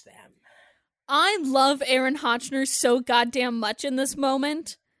catch them. I love Aaron Hotchner so goddamn much in this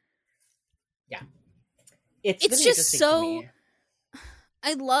moment. Yeah. It's really just so... to me.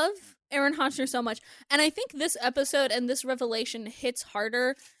 I love Aaron Hotchner so much. And I think this episode and this revelation hits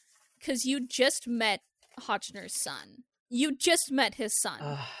harder because you just met Hotchner's son. You just met his son.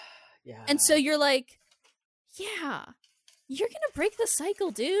 Yeah. And so you're like, yeah, you're going to break the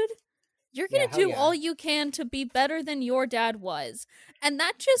cycle, dude. You're going to do all you can to be better than your dad was. And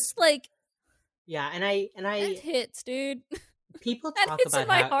that just, like... Yeah, and I... That hits, dude. People that talk hits about in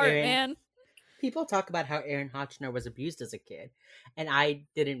my how heart, Aaron, man. People talk about how Aaron Hotchner was abused as a kid. And I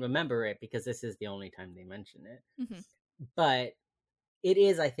didn't remember it because this is the only time they mention it. Mm-hmm. But it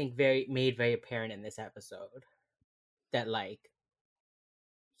is, I think, made very apparent in this episode that, like,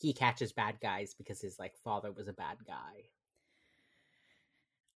 he catches bad guys because his, like, father was a bad guy.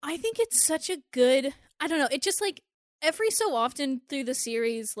 I think it's such a good... I don't know, it just, like, every so often through the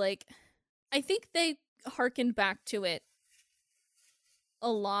series, like, I think they harken back to it a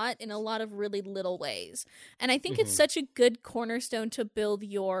lot in a lot of really little ways. And I think it's such a good cornerstone to build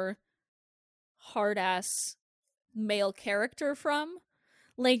your hard-ass male character from.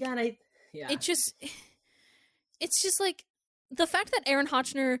 Like, it's just like, the fact that Aaron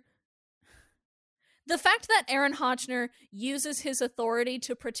Hotchner uses his authority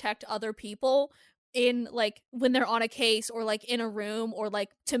to protect other people in, like, when they're on a case or, like, in a room or, like,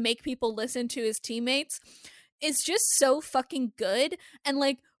 to make people listen to his teammates is just so fucking good. And,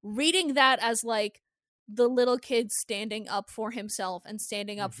 like, reading that as, like, the little kid standing up for himself and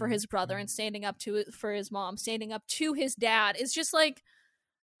standing up for his brother and standing up for his mom, standing up to his dad is just like,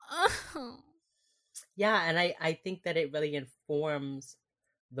 Yeah, and I think that it really informs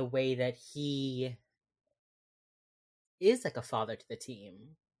the way that he is, like, a father to the team.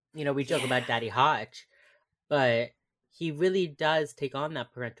 You know, we joke about Daddy Hotch, but he really does take on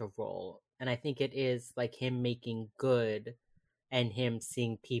that parental role. And I think it is, like, him making good and him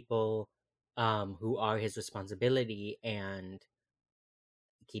seeing people who are his responsibility and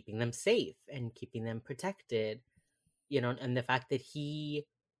keeping them safe and keeping them protected. You know, and the fact that he,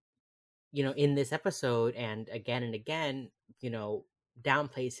 you know, in this episode and again, you know,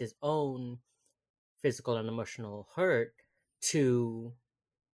 downplays his own physical and emotional hurt to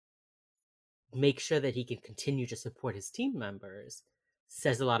make sure that he can continue to support his team members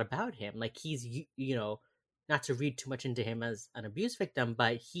says a lot about him. Like, he's, you know, not to read too much into him as an abuse victim,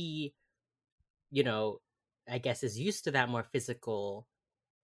 but he, you know, I guess is used to that more physical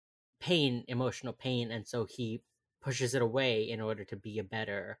pain, emotional pain, and so he pushes it away in order to be a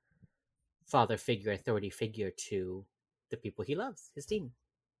better father figure, authority figure to the people he loves, his team.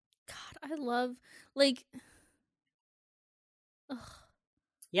 God, I love, like... Ugh.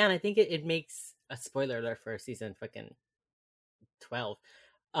 Yeah, and I think it makes a spoiler alert for season fucking 12.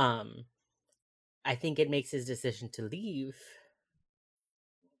 I think it makes his decision to leave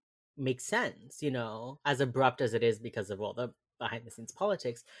make sense, you know, as abrupt as it is because of all the behind the scenes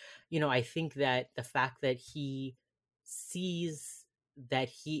politics. You know, I think that the fact that he sees that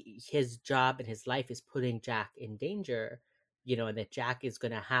his job and his life is putting Jack in danger, and that Jack is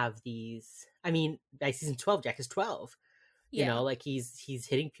gonna have these. I mean, by season 12, Jack is 12. Like he's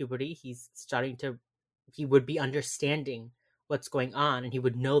hitting puberty. He would be understanding what's going on, and he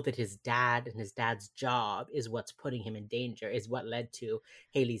would know that his dad and his dad's job is what's putting him in danger, is what led to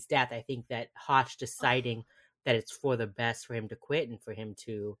Haley's death. I think that Hotch deciding that it's for the best for him to quit and for him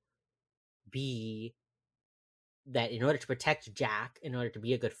to be that in order to protect Jack, in order to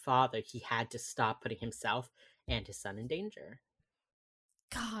be a good father, he had to stop putting himself and his son in danger.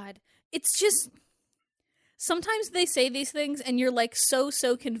 God, it's just sometimes they say these things and you're like so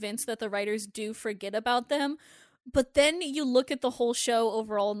convinced that the writers do forget about them, but then you look at the whole show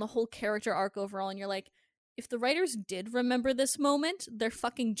overall and the whole character arc overall and you're like, if the writers did remember this moment, they're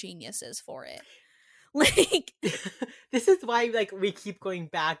fucking geniuses for it. Like this is why like we keep going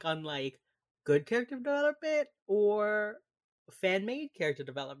back on like good character development or fan-made character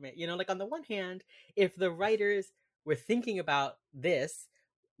development. Like on the one hand, if the writers were thinking about this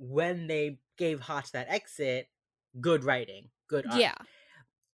when they gave Hotch that exit, good writing, good art. Yeah.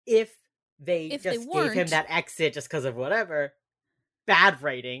 If they gave him that exit just because of whatever, bad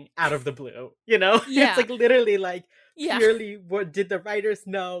writing out of the blue, Yeah. It's like literally like purely what did the writers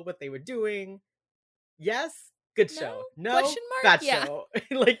know what they were doing? Yes, good show. No, bad show.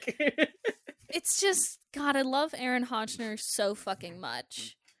 Like it's just, God, I love Aaron Hotchner so fucking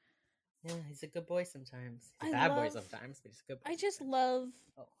much. Yeah, he's a good boy sometimes. He's a bad boy sometimes, but he's a good boy. I just love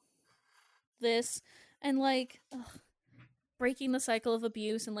this and like breaking the cycle of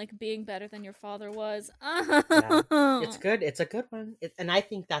abuse and like being better than your father was. Yeah. It's good. It's a good one. And I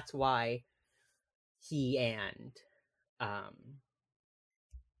think that's why he and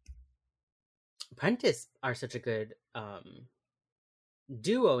Prentice are such a good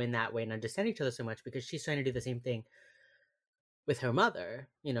duo in that way and understand each other so much, because she's trying to do the same thing with her mother,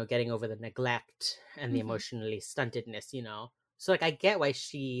 getting over the neglect and the emotionally stuntedness, So like I get why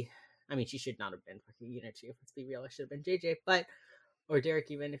she should not have been fucking Unity, if let's be real. It should have been JJ, or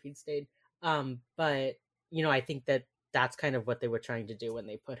Derek even if he'd stayed. But I think that that's kind of what they were trying to do when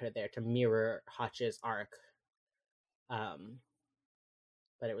they put her there, to mirror Hotch's arc.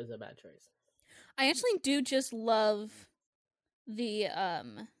 But it was a bad choice. I actually do just love the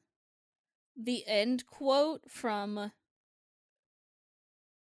end quote from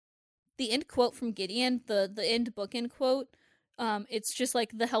Gideon, the end bookend quote. It's just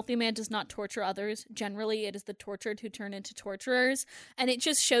like, the healthy man does not torture others. Generally, it is the tortured who turn into torturers. And it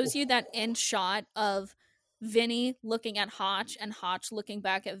just shows you that end shot of Vinny looking at Hotch and Hotch looking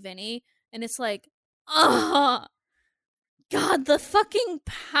back at Vinny. And it's like, God, the fucking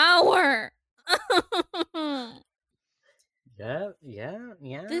power. Yeah.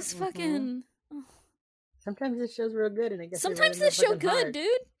 This fucking... Sometimes this show's real good, and I guess sometimes this show good, hard.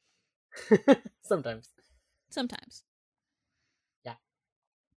 Dude. Sometimes. Yeah.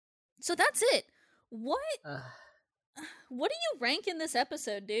 So that's it. What do you rank in this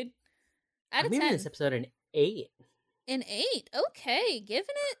episode, dude? Out of 10. I'm giving this episode an 8. An 8. Okay, giving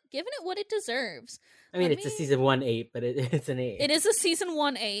it what it deserves. It's a season 1 8, but it's an 8. It is a season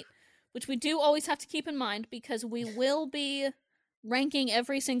 1 8, which we do always have to keep in mind, because we will be ranking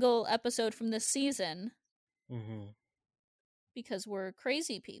every single episode from this season. Mm-hmm. Because we're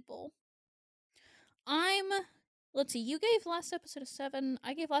crazy people. Let's see, you gave last episode a 7.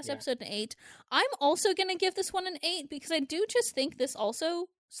 I gave last episode an 8. I'm also going to give this one an 8, because I do just think this also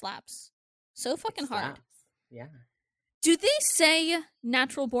slaps so fucking hard. Yeah. Do they say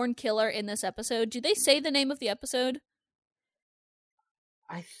natural born killer in this episode? Do they say the name of the episode?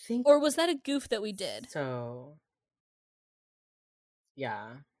 I think... Or was that a goof that we did? So... Yeah.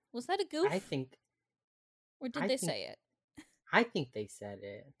 Was that a goof? I think... Or did they say it? I think they said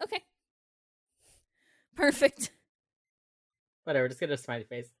it. Okay. Perfect. Whatever, just give it a smiley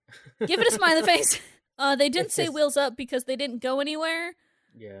face. Give it a smiley face. They didn't say wheels up because they didn't go anywhere.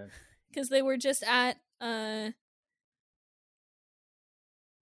 Yeah. Because they were just at the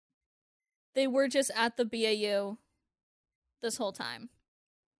BAU this whole time.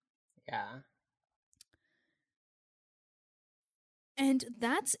 Yeah. And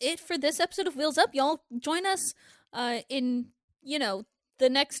that's it for this episode of Wheels Up. Y'all join us in, the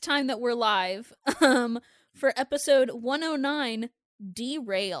next time that we're live for episode 109,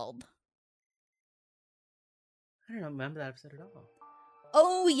 Derailed. I don't remember that episode at all.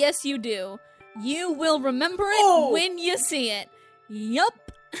 Oh, yes, you do. You will remember it when you see it.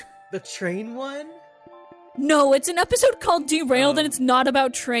 Yup. The train one? No, it's an episode called Derailed, and it's not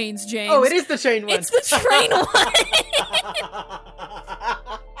about trains, James. Oh, it is the train one. It's the train one.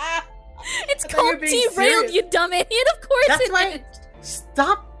 It's called Derailed, you dumb idiot. Of course That's it why. is.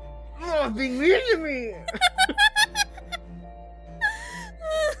 Stop being mean to me.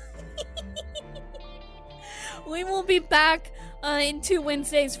 We will be back in 2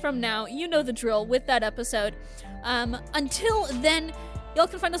 Wednesdays from now. You know the drill with that episode. Until then, y'all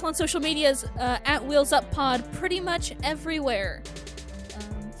can find us on social medias at Wheels Up Pod pretty much everywhere.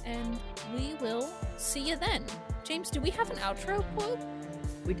 And we will see you then. James, do we have an outro quote?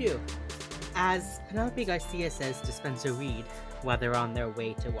 We do. As Penelope Garcia says to Spencer Reed while they're on their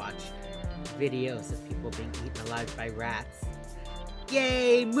way to watch videos of people being eaten alive by rats.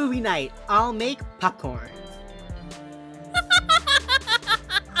 Yay, movie night! I'll make popcorn.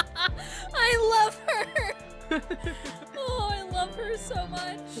 I love her! Oh, I love her so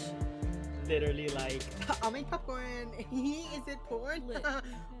much. Literally like, I'll make popcorn. Is it porn? Lit.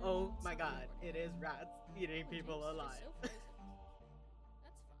 Oh my god, it is rats eating people alive.